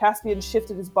meal. Caspian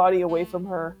shifted his body away from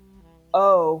her.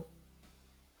 Oh.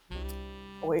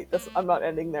 Wait, I'm not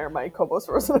ending there. My Kobo's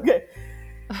frozen. Okay.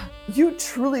 You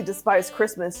truly despise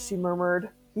Christmas, she murmured.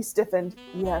 He stiffened.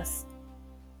 Yes.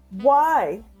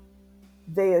 Why?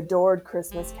 They adored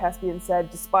Christmas, Caspian said,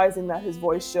 despising that his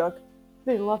voice shook.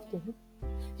 They loved it.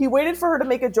 He waited for her to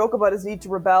make a joke about his need to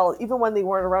rebel, even when they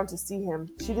weren't around to see him.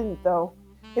 She didn't, though.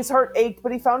 His heart ached,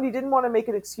 but he found he didn't want to make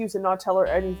an excuse and not tell her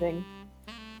anything.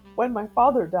 When my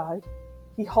father died,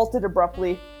 he halted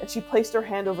abruptly, and she placed her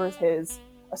hand over his.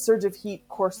 A surge of heat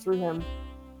coursed through him.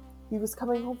 He was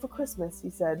coming home for Christmas, he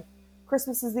said.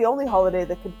 Christmas is the only holiday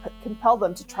that could compel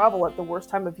them to travel at the worst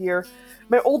time of year.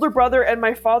 My older brother and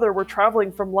my father were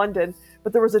traveling from London,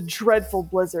 but there was a dreadful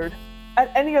blizzard. At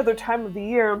any other time of the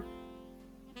year,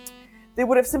 they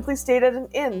would have simply stayed at an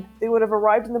inn. They would have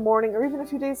arrived in the morning or even a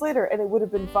few days later, and it would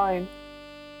have been fine.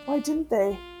 Why didn't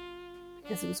they?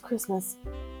 Because it was Christmas,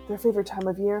 their favorite time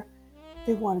of year.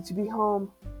 They wanted to be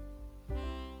home.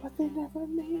 But they never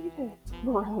made it,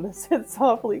 Miranda said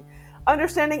softly.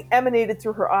 Understanding emanated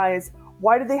through her eyes.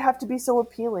 Why did they have to be so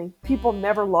appealing? People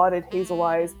never lauded hazel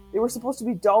eyes. They were supposed to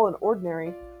be dull and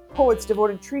ordinary. Poets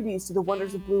devoted treatises to the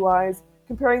wonders of blue eyes,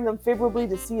 comparing them favorably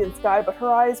to sea and sky, but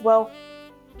her eyes, well,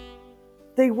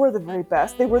 they were the very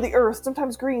best. They were the earth,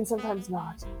 sometimes green, sometimes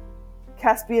not.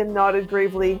 Caspian nodded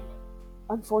gravely.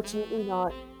 Unfortunately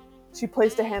not. She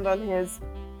placed a hand on his.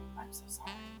 I'm so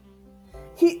sorry.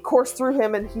 Heat coursed through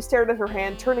him, and he stared at her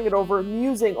hand, turning it over,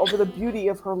 musing over the beauty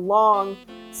of her long,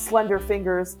 slender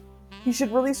fingers. He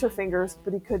should release her fingers,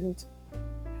 but he couldn't.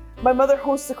 My mother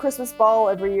hosts a Christmas ball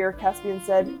every year, Caspian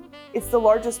said. It's the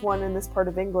largest one in this part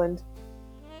of England.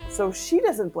 So she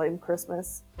doesn't blame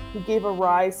Christmas. He gave a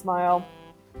wry smile.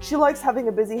 She likes having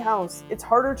a busy house. It's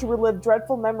harder to relive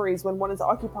dreadful memories when one is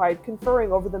occupied,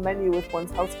 conferring over the menu with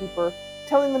one's housekeeper,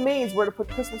 telling the maids where to put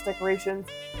Christmas decorations,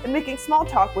 and making small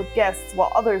talk with guests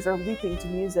while others are leaping to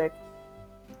music.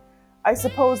 I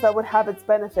suppose that would have its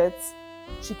benefits.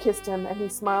 She kissed him, and he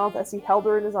smiled as he held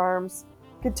her in his arms.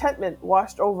 Contentment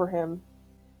washed over him.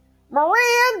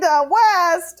 Miranda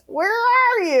West, where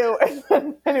are you?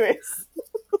 Anyways.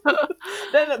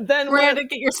 then Miranda,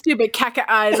 get your stupid caca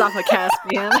eyes off of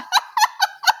Caspian.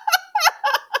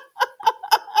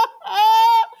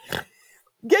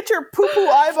 Get your poo-poo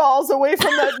eyeballs away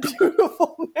from that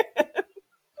beautiful man.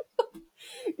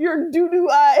 Your doo-doo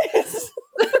eyes.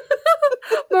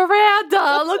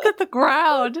 Miranda, look at the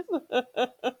ground.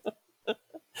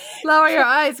 Lower your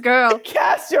eyes, girl.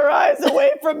 Cast your eyes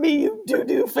away from me, you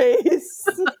doo-doo face.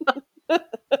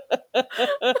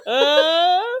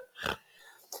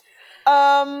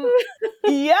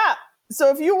 Yeah. So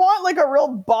if you want like a real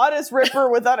bodice ripper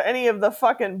without any of the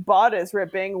fucking bodice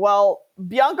ripping, well,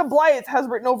 Bianca Blythe has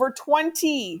written over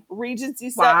 20 Regency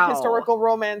set historical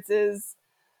romances.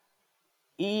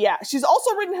 Yeah. She's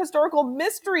also written historical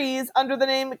mysteries under the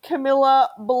name Camilla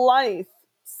Blythe.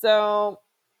 So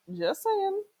just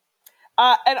saying.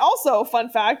 And also, fun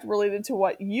fact related to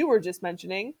what you were just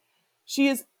mentioning, she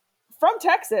is from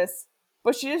Texas,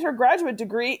 but she did her graduate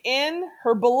degree in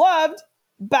her beloved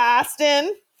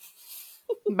Boston.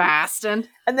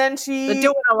 And then they're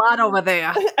doing a lot over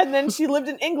there. And then she lived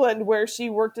in England, where she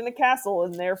worked in a castle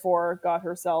and therefore got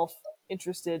herself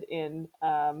interested in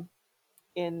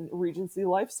Regency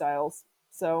lifestyles.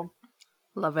 So,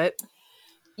 love it.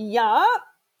 Yeah.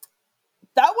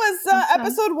 That was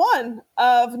episode 1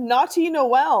 of Naughty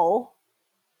Noel.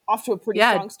 Off to a pretty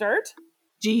strong start.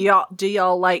 Do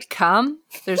y'all like cum?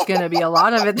 There's going to be a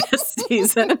lot of it this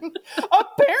season.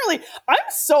 Apparently. I'm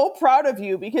so proud of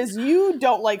you because you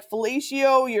don't like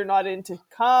fellatio. You're not into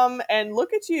cum. And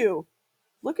look at you.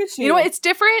 Look at you. You know what? It's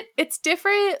different. It's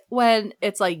different when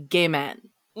it's like gay men.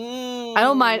 I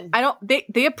don't mind.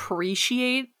 They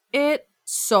appreciate it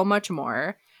so much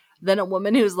more than a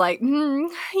woman who's like, yum,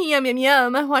 yum,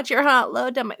 yum. Watch your hot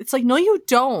load. It's like, no, you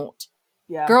don't.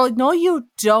 Yeah. Girl, no, you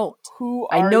don't.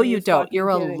 I know you don't.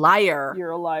 You're kidding? A liar.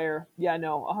 You're a liar. Yeah,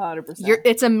 no, 100%.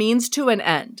 It's a means to an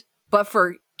end. But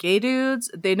for gay dudes,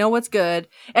 they know what's good.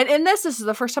 And in this is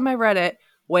the first time I read it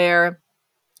where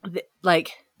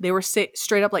they were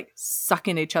straight up like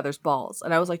sucking each other's balls.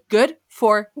 And I was like, good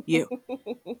for you.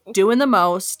 Doing the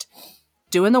most,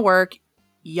 doing the work.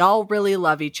 Y'all really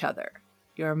love each other.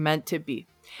 You're meant to be.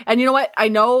 And you know what? I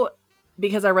know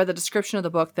because I read the description of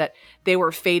the book that they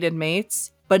were fated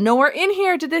mates, but nowhere in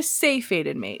here did this say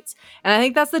fated mates. And I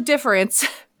think that's the difference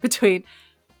between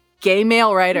gay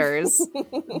male writers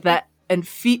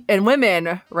and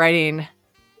women writing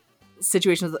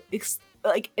situations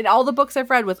like in all the books I've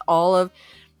read with all of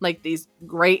like these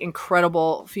great,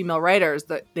 incredible female writers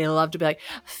that they love to be like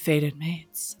fated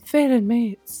mates, fated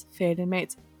mates, fated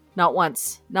mates. Not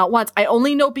once. I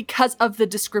only know because of the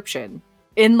description.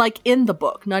 In the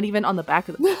book, not even on the back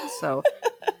of the book. So,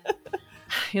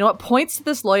 you know what? Points to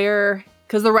this lawyer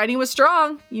because the writing was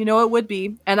strong. You know it would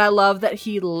be. And I love that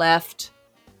he left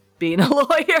being a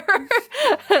lawyer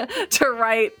to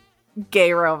write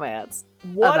gay romance.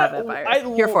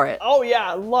 Here for it. Oh,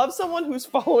 yeah. Love someone who's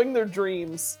following their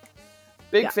dreams.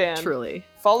 Big fan. Truly.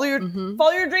 Follow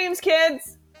your dreams,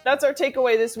 kids. That's our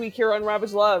takeaway this week here on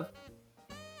Ravage Love.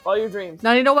 Follow your dreams.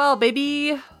 Naughty Noel,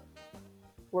 baby.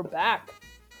 We're back.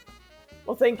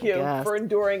 Well, thank you for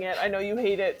enduring it. I know you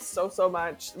hate it so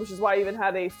much, which is why I even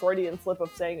had a Freudian slip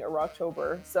of saying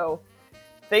Rocktober. So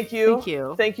thank you.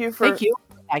 Thank you for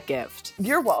that gift.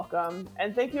 You're welcome.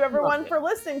 And thank you everyone for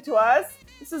listening to us.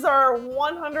 This is our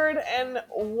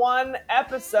 101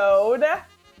 episode.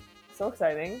 So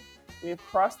exciting. We have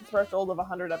crossed the threshold of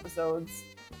 100 episodes.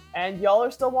 And y'all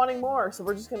are still wanting more, so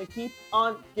we're just going to keep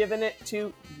on giving it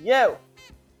to you.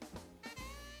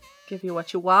 Give you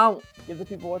what you want. Give the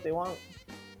people what they want.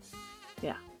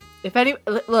 Yeah.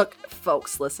 Look,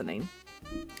 folks listening,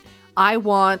 I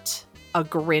want a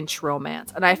Grinch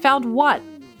romance. And I found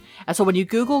one. And so when you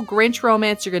Google Grinch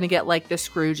romance, you're going to get like the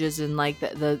Scrooges and like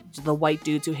the white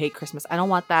dudes who hate Christmas. I don't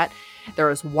want that. There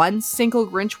is one single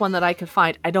Grinch one that I could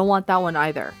find. I don't want that one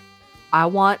either. I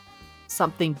want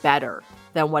something better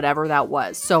than whatever that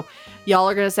was. So y'all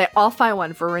are going to say, I'll find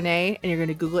one for Renee, and you're going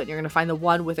to Google it and you're going to find the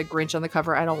one with a Grinch on the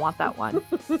cover. I don't want that one.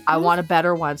 I want a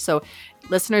better one. So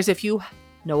listeners, if you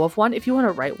know of one, if you want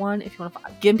to write one, if you want to,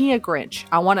 give me a Grinch.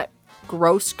 I want a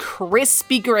gross,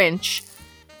 crispy Grinch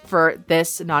for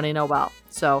this Naughty Noel.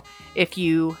 So if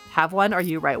you have one or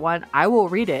you write one, I will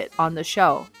read it on the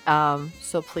show.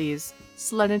 So please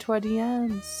slide into our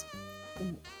DMs.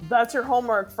 That's your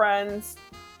homework, friends.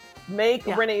 Make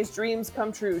Renee's dreams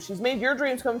come true. She's made your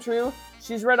dreams come true.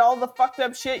 She's read all the fucked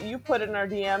up shit you put in our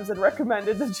DMs and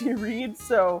recommended that she read,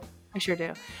 so... I sure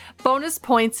do. Bonus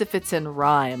points if it's in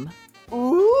rhyme.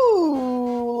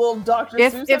 Ooh, little Dr.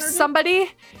 Seuss energy.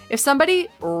 If somebody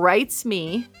writes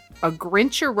me a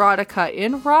Grinch erotica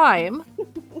in rhyme,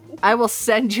 I will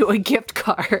send you a gift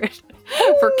card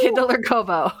for Kindle or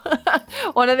Kobo.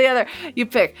 One or the other. You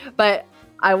pick. But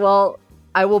I will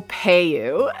pay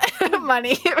you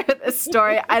money for this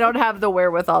story. I don't have the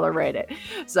wherewithal to write it.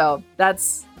 So I'm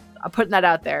putting that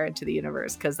out there into the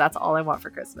universe because that's all I want for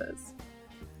Christmas.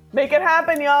 Make it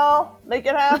happen, y'all. Make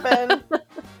it happen.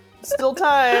 Still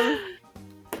time.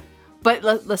 But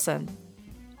listen,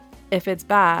 if it's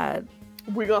bad,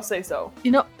 we're going to say so.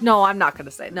 No, I'm not going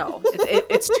to say no.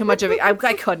 It's too much of it. I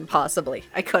couldn't possibly.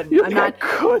 I couldn't.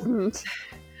 Couldn't.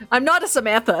 I'm not a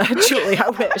Samantha, Julie. I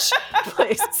wish.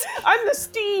 Please. I'm the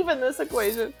Steve in this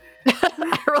equation.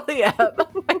 I really am.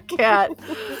 I can't.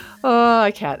 Oh,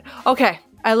 I can't. Okay.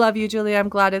 I love you, Julie. I'm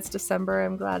glad it's December.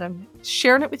 I'm glad I'm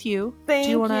sharing it with you. Thank you.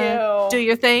 Do you want to do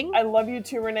your thing? I love you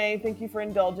too, Renee. Thank you for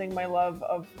indulging my love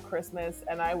of Christmas,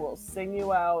 and I will sing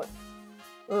you out.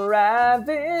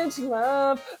 Ravage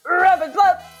Love. Ravage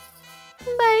Love.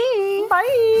 Bye.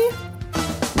 Bye.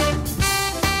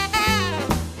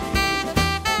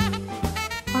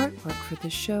 Artwork for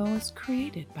the show is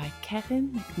created by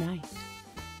Kevin McKnight.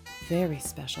 Very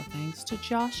special thanks to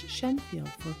Josh Shenfield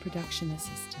for production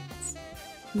assistance.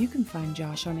 You can find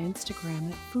Josh on Instagram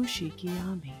at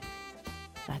Fushigiyami.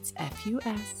 That's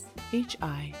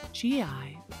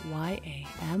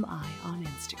FUSHIGIYAMI on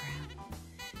Instagram.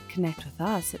 Connect with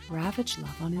us at Ravage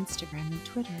Love on Instagram and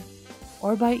Twitter,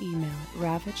 or by email at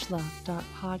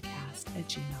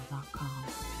ravagelove.podcast@gmail.com.